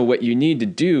 no, what you need to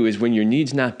do is when your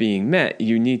need's not being met,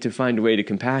 you need to find a way to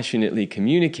compassionately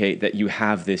communicate that you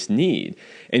have this need.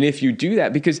 And if you do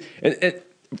that, because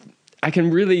I can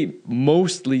really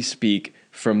mostly speak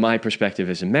from my perspective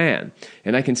as a man.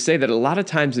 And I can say that a lot of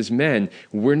times as men,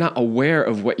 we're not aware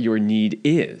of what your need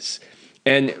is.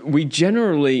 And we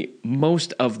generally,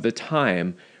 most of the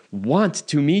time, want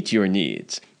to meet your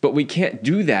needs, but we can't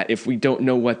do that if we don't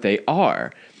know what they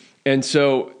are. And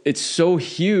so it's so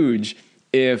huge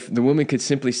if the woman could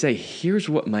simply say, here's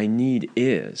what my need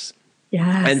is.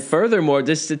 Yes. And furthermore,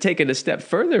 just to take it a step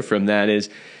further from that is,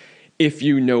 if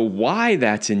you know why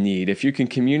that's a need, if you can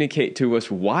communicate to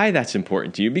us why that's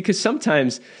important to you, because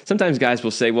sometimes guys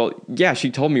will say, well, yeah, she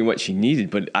told me what she needed,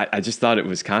 but I just thought it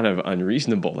was kind of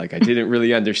unreasonable. Like I didn't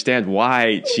really understand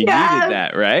why she needed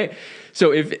that, right?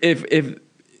 So if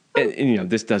and, you know,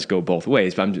 this does go both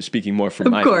ways, but I'm just speaking more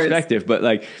from my perspective. But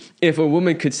like, if a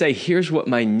woman could say, here's what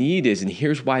my need is, and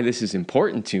here's why this is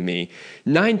important to me,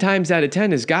 9 times out of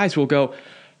 10, as guys will go,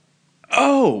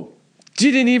 oh,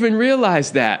 didn't even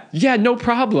realize that. Yeah, no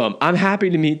problem. I'm happy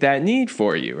to meet that need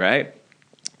for you, right?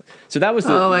 So that was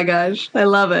oh my gosh, I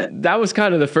love it. That was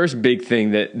kind of the first big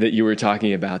thing that you were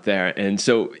talking about there. And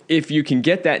so if you can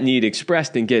get that need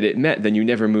expressed and get it met, then you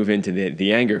never move into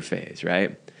the anger phase,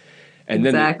 right? And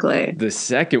then the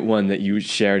second one that you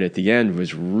shared at the end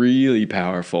was really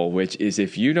powerful, which is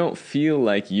if you don't feel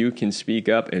like you can speak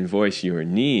up and voice your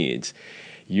needs,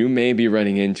 you may be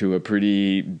running into a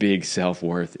pretty big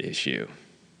self-worth issue.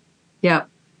 Yep.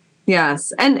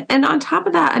 Yes. And on top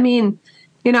of that, I mean,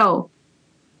 you know,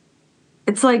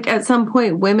 it's like at some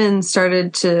point women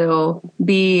started to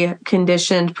be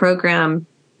conditioned, programmed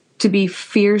to be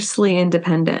fiercely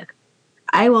independent.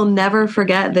 I will never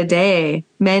forget the day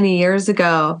many years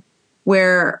ago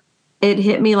where it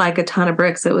hit me like a ton of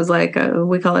bricks. It was like,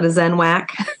 we call it a Zen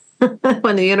whack,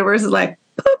 when the universe is like,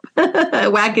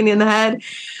 poop, whacking you in the head,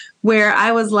 where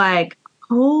I was like,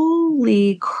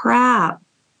 holy crap,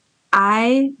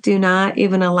 I do not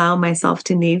even allow myself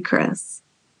to need Chris,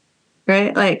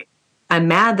 right? Like, I'm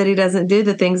mad that he doesn't do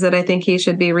the things that I think he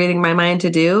should be reading my mind to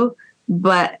do,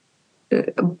 but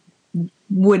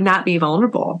would not be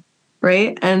vulnerable.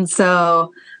 Right. And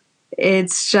so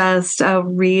it's just a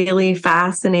really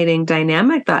fascinating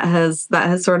dynamic that has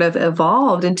sort of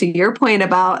evolved. And to your point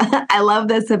about, I love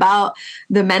this about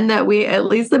the men that at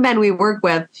least the men we work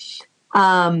with,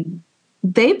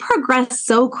 they progress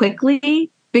so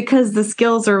quickly because the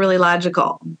skills are really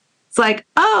logical. It's like,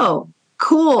 oh,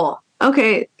 cool.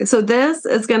 Okay. So this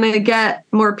is going to get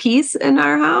more peace in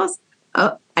our house.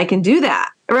 Oh, I can do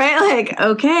that. Right? Like,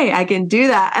 okay, I can do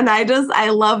that. And I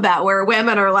love that where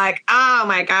women are like, oh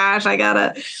my gosh, I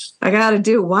gotta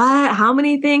do what? How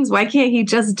many things? Why can't he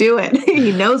just do it?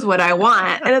 He knows what I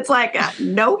want. And it's like,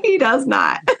 no, he does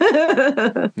not.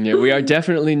 Yeah, we are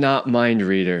definitely not mind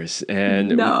readers.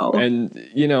 And no. And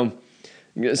you know,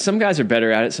 some guys are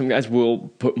better at it. Some guys will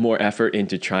put more effort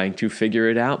into trying to figure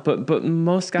it out. But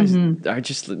most guys are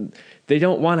just, they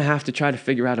don't want to have to try to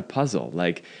figure out a puzzle.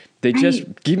 Like, they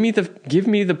just give me the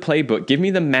playbook, give me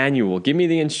the manual, give me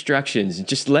the instructions,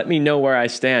 just let me know where I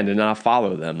stand and I'll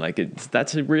follow them. Like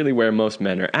that's really where most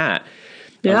men are at.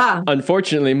 Yeah.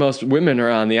 Unfortunately, most women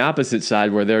are on the opposite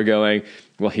side where they're going,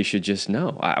 well, he should just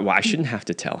know. I shouldn't have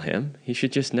to tell him. He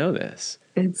should just know this.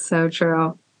 It's so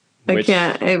true. I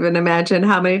can't even imagine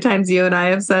how many times you and I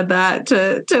have said that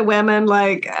to women.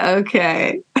 Like,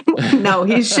 okay, no,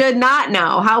 he should not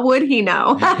know. How would he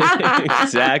know?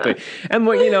 Exactly. And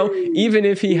even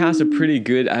if he has a pretty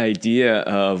good idea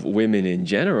of women in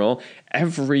general,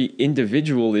 every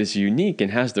individual is unique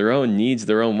and has their own needs,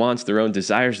 their own wants, their own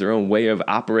desires, their own way of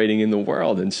operating in the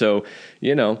world. And so,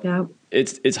 Yep.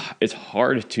 it's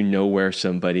hard to know where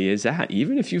somebody is at,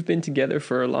 even if you've been together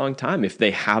for a long time, if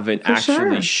they haven't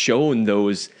actually shown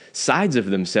those sides of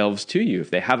themselves to you,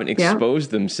 if they haven't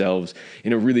exposed themselves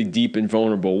in a really deep and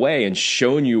vulnerable way and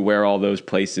shown you where all those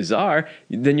places are,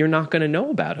 then you're not going to know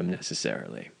about them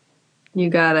necessarily. You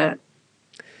got it.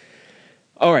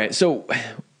 All right. So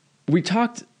we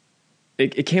talked,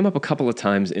 it came up a couple of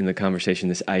times in the conversation,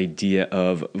 this idea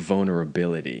of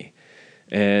vulnerability.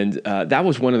 And that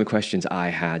was one of the questions I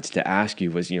had to ask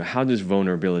you was, how does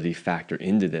vulnerability factor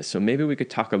into this? So maybe we could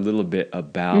talk a little bit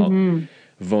about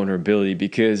vulnerability,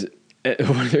 because one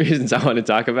of the reasons I want to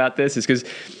talk about this is because,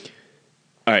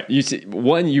 all right,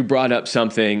 you brought up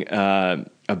something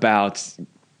about,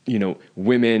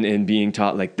 women and being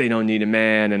taught like they don't need a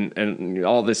man and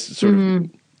all this sort of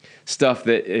stuff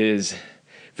that is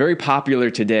very popular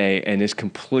today and is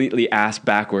completely ass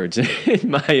backwards,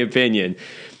 in my opinion.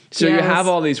 So you have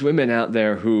all these women out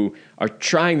there who are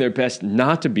trying their best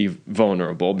not to be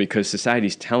vulnerable because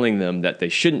society's telling them that they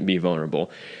shouldn't be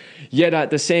vulnerable. Yet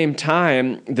at the same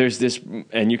time, there's this,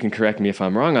 and you can correct me if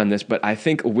I'm wrong on this, but I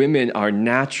think women are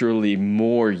naturally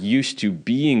more used to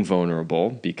being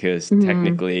vulnerable because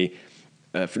technically,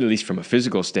 at least from a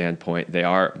physical standpoint, they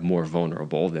are more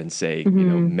vulnerable than, say,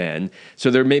 men.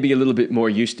 So they're maybe a little bit more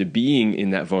used to being in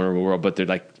that vulnerable world, but they're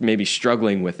like maybe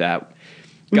struggling with that.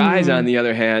 Guys, on the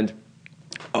other hand,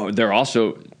 they're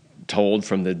also told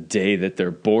from the day that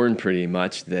they're born pretty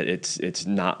much that it's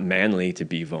not manly to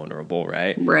be vulnerable,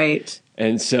 right? Right.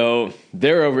 And so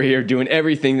they're over here doing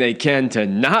everything they can to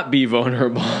not be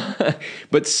vulnerable.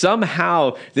 But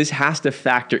somehow this has to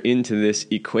factor into this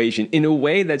equation in a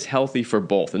way that's healthy for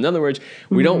both. In other words,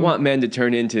 we don't want men to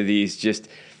turn into these just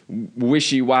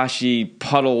wishy-washy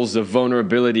puddles of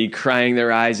vulnerability, crying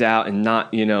their eyes out and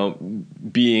not,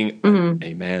 being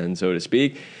a man, so to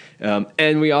speak.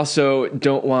 And we also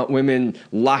don't want women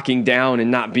locking down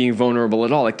and not being vulnerable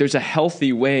at all. Like there's a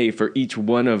healthy way for each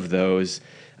one of those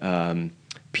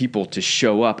people to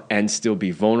show up and still be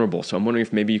vulnerable. So I'm wondering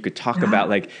if maybe you could talk about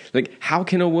like how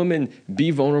can a woman be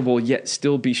vulnerable yet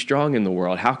still be strong in the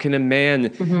world? How can a man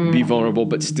be vulnerable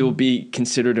but still be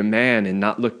considered a man and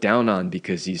not looked down on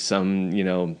because he's some,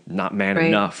 not man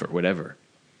enough or whatever?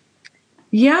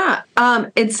 Yeah,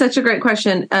 it's such a great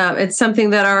question. It's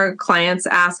something that our clients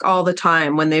ask all the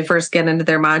time when they first get into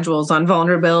their modules on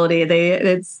vulnerability.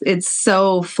 It's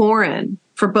so foreign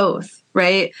for both,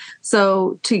 right?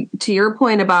 So to your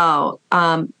point about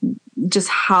just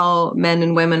how men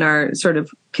and women are sort of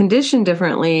conditioned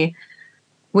differently,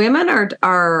 women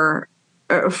are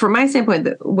from my standpoint,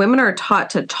 women are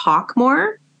taught to talk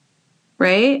more,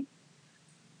 right?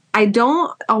 I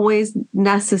don't always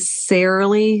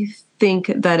necessarily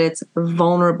think that it's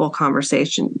vulnerable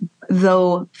conversation,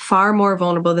 though far more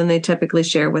vulnerable than they typically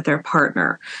share with their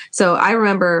partner. So I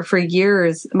remember for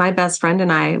years, my best friend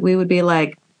and I, we would be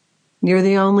like, you're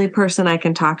the only person I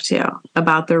can talk to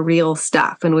about the real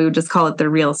stuff. And we would just call it the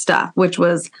real stuff, which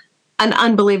was an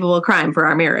unbelievable crime for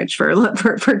our marriage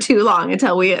for too long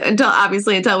until we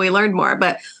learned more.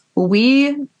 But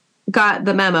we got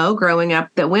the memo growing up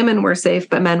that women were safe,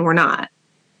 but men were not.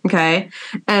 Okay.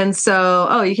 And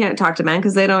so, you can't talk to men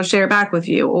because they don't share back with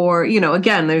you. Or,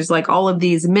 again, there's like all of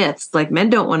these myths, like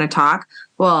men don't want to talk.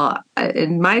 Well,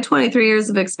 in my 23 years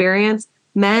of experience,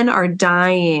 men are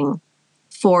dying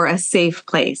for a safe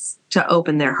place to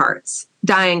open their hearts,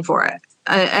 dying for it.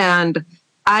 And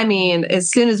I mean,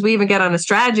 as soon as we even get on a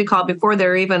strategy call before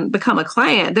they're even become a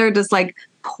client, they're just like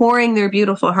pouring their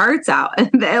beautiful hearts out.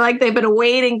 And they've been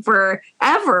waiting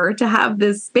forever to have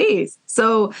this space.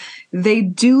 So they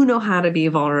do know how to be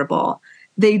vulnerable.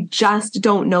 They just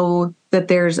don't know that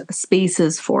there's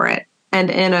spaces for it. And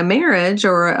in a marriage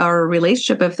or a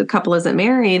relationship, if the couple isn't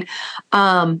married,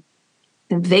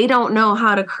 they don't know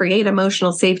how to create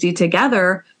emotional safety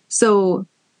together. So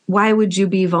why would you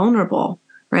be vulnerable,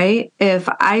 right? If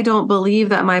I don't believe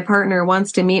that my partner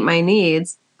wants to meet my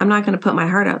needs, I'm not going to put my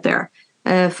heart out there.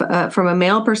 If from a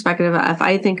male perspective, if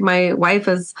I think my wife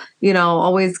is,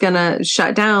 always going to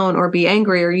shut down or be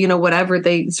angry or, whatever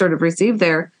they sort of receive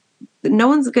there, no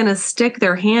one's going to stick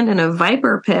their hand in a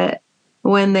viper pit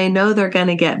when they know they're going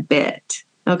to get bit.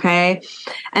 Okay.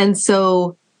 And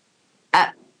so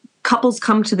couples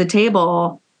come to the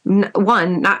table,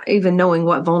 one, not even knowing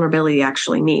what vulnerability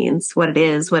actually means, what it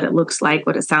is, what it looks like,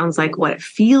 what it sounds like, what it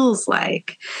feels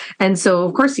like. And so,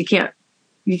 of course, you can't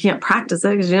practice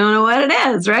it because you don't know what it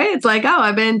is, right? It's like,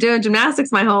 I've been doing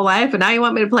gymnastics my whole life and now you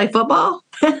want me to play football?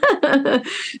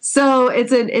 So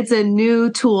it's a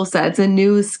new tool set. It's a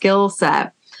new skill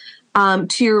set.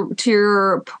 To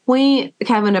your point,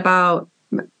 Kevin, about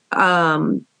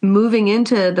moving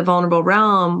into the vulnerable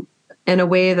realm, in a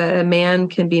way that a man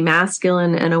can be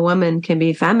masculine and a woman can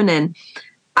be feminine,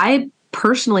 I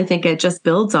personally think it just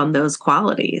builds on those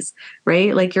qualities,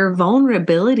 right? Like your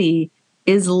vulnerability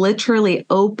is literally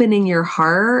opening your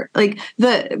heart. Like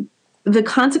the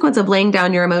consequence of laying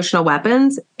down your emotional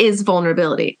weapons is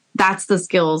vulnerability. That's the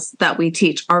skills that we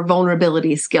teach, our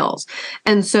vulnerability skills.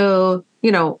 And so,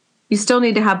 you still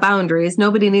need to have boundaries.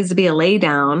 Nobody needs to be a lay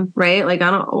down, right? Like I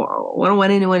don't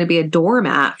want anyone to be a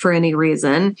doormat for any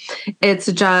reason. It's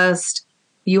just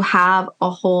you have a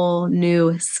whole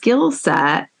new skill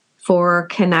set for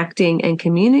connecting and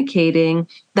communicating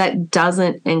that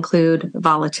doesn't include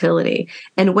volatility.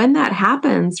 And when that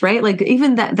happens, right? Like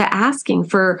even the asking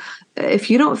for, if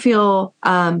you don't feel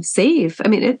safe, I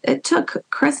mean, it took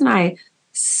Chris and I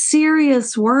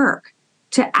serious work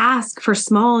to ask for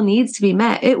small needs to be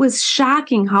met. It was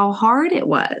shocking how hard it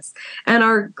was. And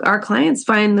our clients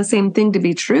find the same thing to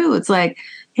be true. It's like,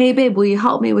 hey babe, will you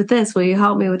help me with this? Will you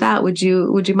help me with that? Would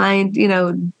you mind,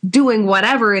 doing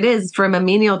whatever it is from a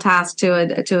menial task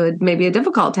to maybe a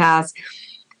difficult task?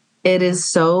 It is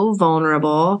so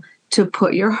vulnerable to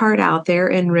put your heart out there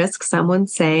and risk someone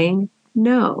saying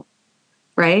no,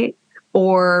 right?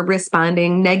 Or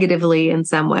responding negatively in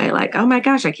some way, like, oh my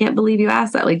gosh, I can't believe you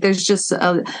asked that. Like there's just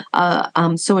so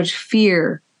much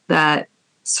fear that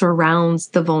surrounds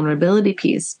the vulnerability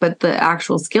piece, but the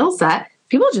actual skill set,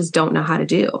 people just don't know how to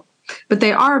do. But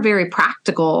they are very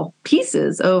practical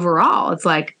pieces overall. It's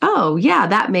like, oh yeah,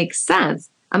 that makes sense.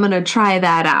 I'm going to try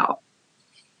that out.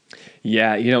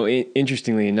 Yeah,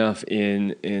 interestingly enough,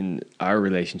 in our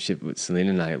relationship with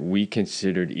Selena and I, we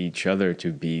considered each other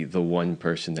to be the one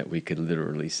person that we could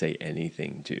literally say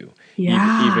anything to,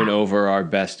 even over our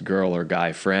best girl or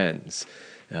guy friends.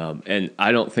 And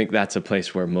I don't think that's a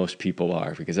place where most people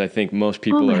are, because I think most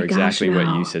people are exactly what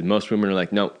you said. Most women are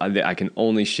like, no, I can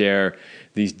only share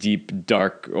these deep,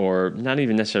 dark, or not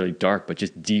even necessarily dark, but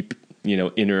just deep,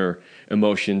 inner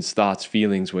emotions, thoughts,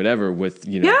 feelings, whatever, with,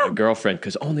 a girlfriend,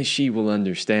 because only she will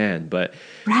understand. But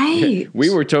right. We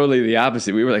were totally the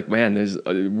opposite. We were like,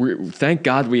 man, thank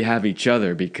God we have each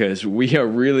other, because we are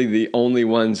really the only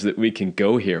ones that we can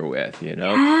go here with,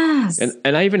 Yes.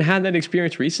 And I even had that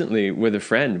experience recently with a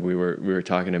friend. We were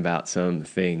talking about some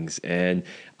things, and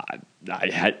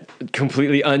I had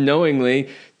completely unknowingly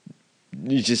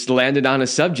you just landed on a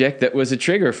subject that was a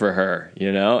trigger for her,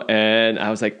 and I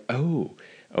was like, oh,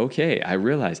 okay, I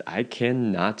realized I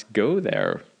cannot go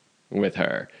there with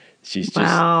her. She's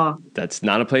just, that's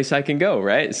not a place I can go,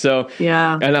 right? So,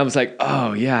 yeah. And I was like,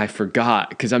 oh yeah, I forgot,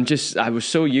 because I was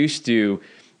so used to,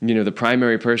 the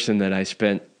primary person that I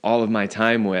spent all of my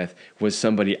time with was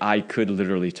somebody I could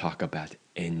literally talk about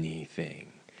anything.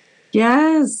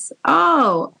 Yes.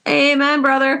 Oh, amen,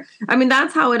 brother. I mean,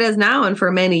 that's how it is now. And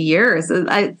for many years,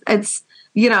 it's,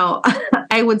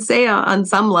 I would say on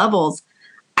some levels,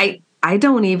 I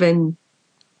don't even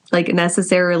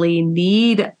necessarily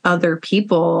need other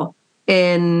people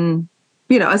in,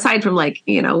 aside from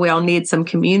we all need some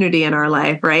community in our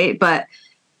life. Right. But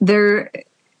there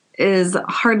is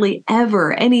hardly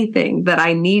ever anything that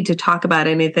I need to talk about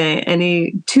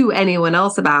to anyone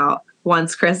else about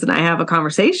once Chris and I have a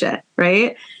conversation,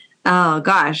 right? Oh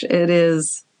gosh, it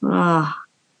is,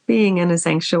 being in a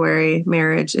sanctuary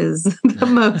marriage is the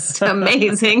most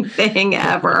amazing thing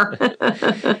ever.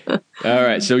 All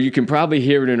right. So you can probably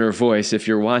hear it in her voice. If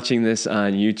you're watching this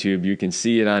on YouTube, you can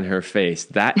see it on her face.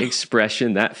 That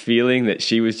expression, that feeling that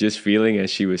she was just feeling as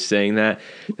she was saying that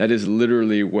is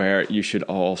literally where you should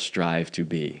all strive to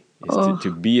be,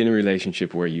 to be in a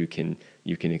relationship where you can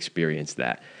experience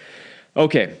that.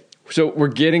 Okay. So we're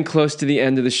getting close to the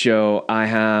end of the show. I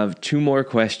have 2 more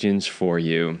questions for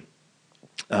you.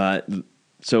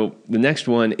 So the next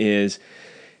one is,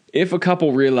 if a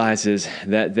couple realizes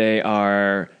that they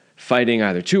are fighting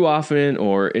either too often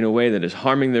or in a way that is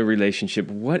harming their relationship,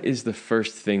 what is the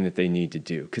first thing that they need to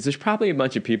do? Because there's probably a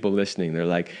bunch of people listening. They're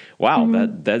like, wow,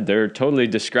 that they're totally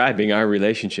describing our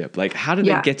relationship. Like, how do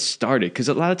they get started? Because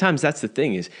a lot of times that's the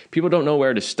thing, is people don't know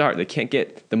where to start. They can't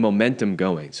get the momentum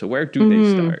going. So where do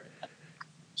they start?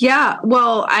 Yeah.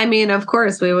 Well, I mean, of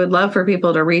course, we would love for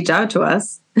people to reach out to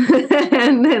us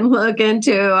and then look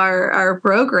into our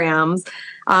programs.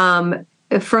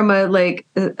 From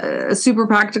a super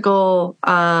practical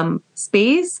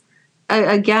space.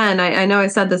 Again, I know I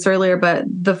said this earlier, but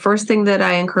the first thing that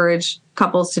I encourage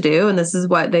couples to do, and this is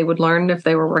what they would learn if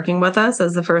they were working with us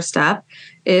as the first step,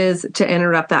 is to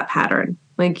interrupt that pattern.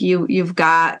 Like you've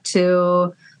got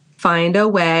to find a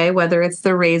way, whether it's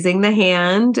the raising the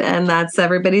hand, and that's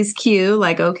everybody's cue,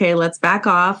 like, okay, let's back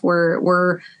off.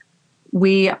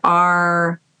 We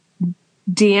are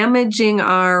damaging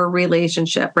our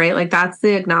relationship, right? Like that's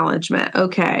the acknowledgement.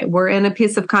 Okay, we're in a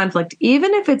piece of conflict,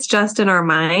 even if it's just in our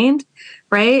mind,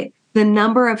 right? The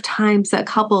number of times that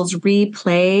couples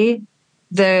replay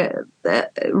the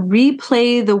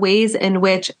ways in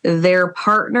which their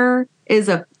partner is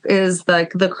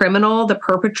like the criminal, the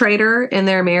perpetrator in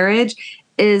their marriage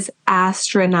is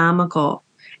astronomical.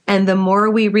 And the more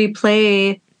we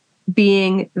replay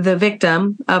being the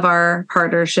victim of our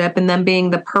partnership and then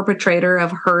being the perpetrator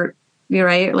of hurt,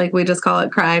 right? Like we just call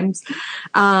it crimes.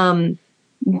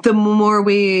 The more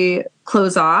we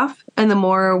close off and the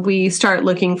more we start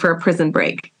looking for a prison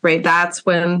break, right? That's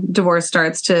when divorce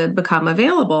starts to become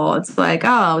available. It's like,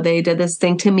 oh, they did this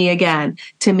thing to me again,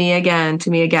 to me again,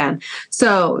 to me again.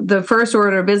 So the first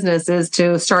order of business is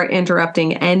to start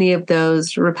interrupting any of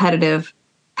those repetitive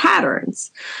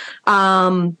patterns.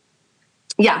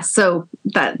 Yeah, so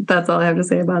that's all I have to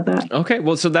say about that. Okay,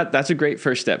 well, so that's a great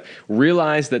first step.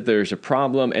 Realize that there's a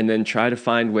problem, and then try to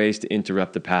find ways to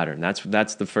interrupt the pattern.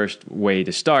 That's the first way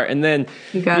to start. And then,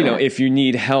 if you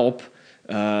need help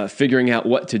figuring out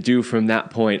what to do from that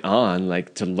point on,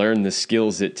 like to learn the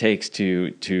skills it takes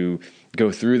to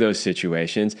go through those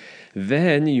situations,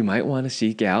 then you might want to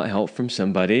seek out help from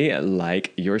somebody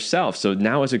like yourself. So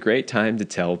now is a great time to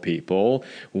tell people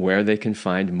where they can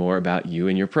find more about you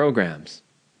and your programs.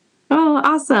 Oh,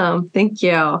 awesome. Thank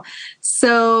you.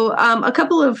 So a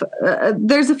couple of,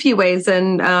 there's a few ways,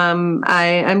 and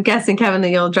I'm guessing, Kevin, that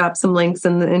you'll drop some links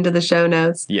into the show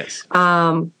notes. Yes.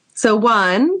 So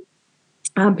one,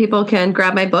 people can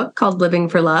grab my book called Living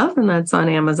for Love, and that's on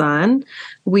Amazon.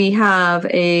 We have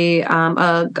a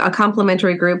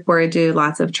complimentary group where I do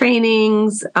lots of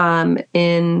trainings on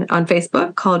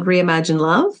Facebook called Reimagine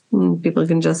Love. And people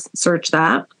can just search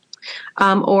that.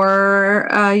 Or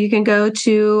you can go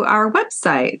to our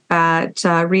website at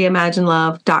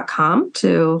reimaginelove.com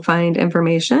to find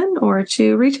information or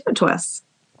to reach out to us.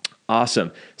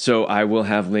 Awesome. So I will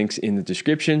have links in the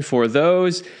description for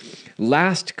those.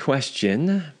 Last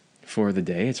question for the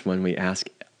day. It's one we ask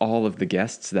all of the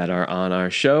guests that are on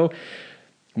our show.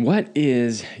 What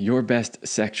is your best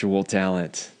sexual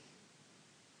talent?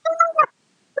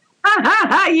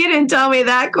 You didn't tell me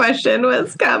that question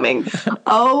was coming.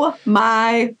 Oh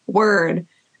my word.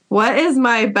 What is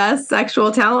my best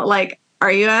sexual talent? Like,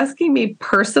 are you asking me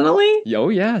personally? Oh,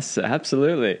 yes,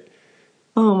 absolutely.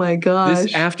 Oh my gosh.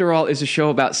 This, after all, is a show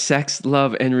about sex,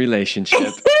 love, and relationship.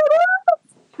 And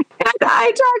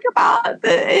I talk about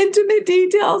the intimate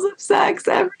details of sex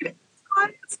every day,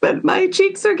 but my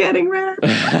cheeks are getting red.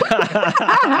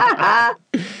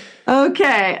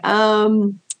 Okay.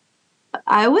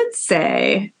 I would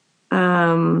say,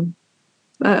 I'm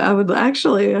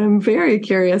very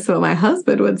curious what my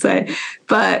husband would say,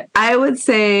 but I would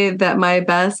say that my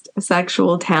best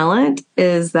sexual talent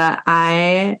is that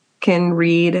I can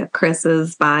read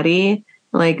Chris's body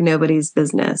like nobody's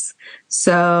business.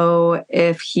 So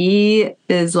if he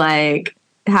is like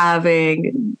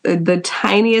having the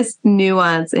tiniest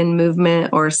nuance in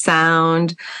movement or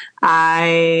sound,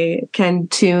 I can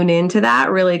tune into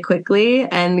that really quickly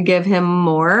and give him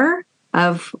more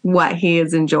of what he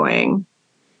is enjoying.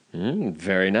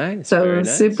 Very nice. So very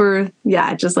nice. Super,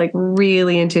 just like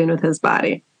really in tune with his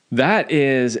body. That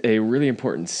is a really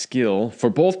important skill for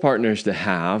both partners to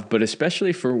have, but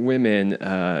especially for women,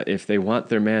 if they want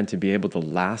their man to be able to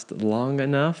last long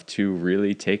enough to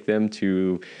really take them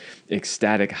to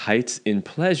ecstatic heights in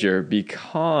pleasure,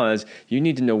 because you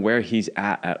need to know where he's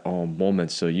at all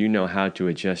moments, so you know how to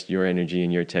adjust your energy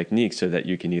and your technique so that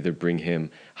you can either bring him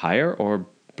higher or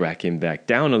back him back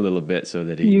down a little bit so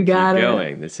that he can keep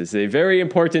going. This is a very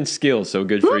important skill, so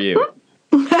good for you.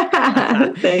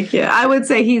 Thank you. I would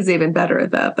say he's even better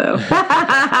at that, though.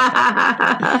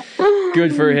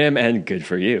 Good for him and good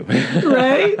for you.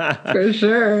 Right? For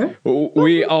sure.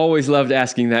 We always loved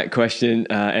asking that question,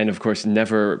 and of course,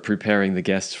 never preparing the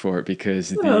guests for it, because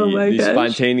the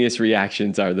spontaneous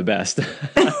reactions are the best.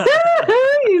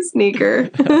 You sneaker.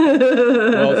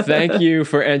 Well, thank you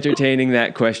for entertaining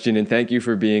that question, and thank you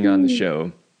for being on the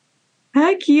show.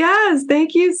 Heck yes.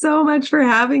 Thank you so much for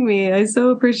having me. I so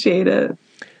appreciate it.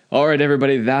 All right,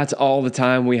 everybody, that's all the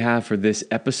time we have for this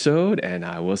episode, and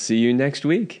I will see you next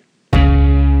week.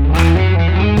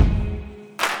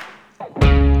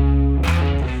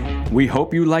 We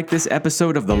hope you liked this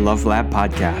episode of the Love Lab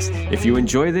podcast. If you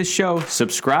enjoy this show,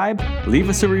 subscribe, leave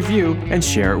us a review, and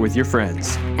share it with your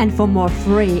friends. And for more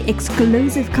free,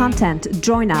 exclusive content,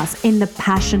 join us in the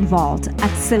Passion Vault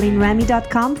at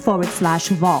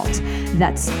CelineRemy.com/vault.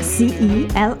 That's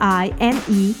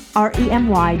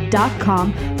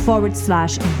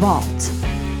CelineRemy.com/vault.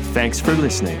 Thanks for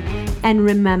listening. And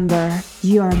remember,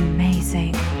 You're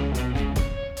amazing.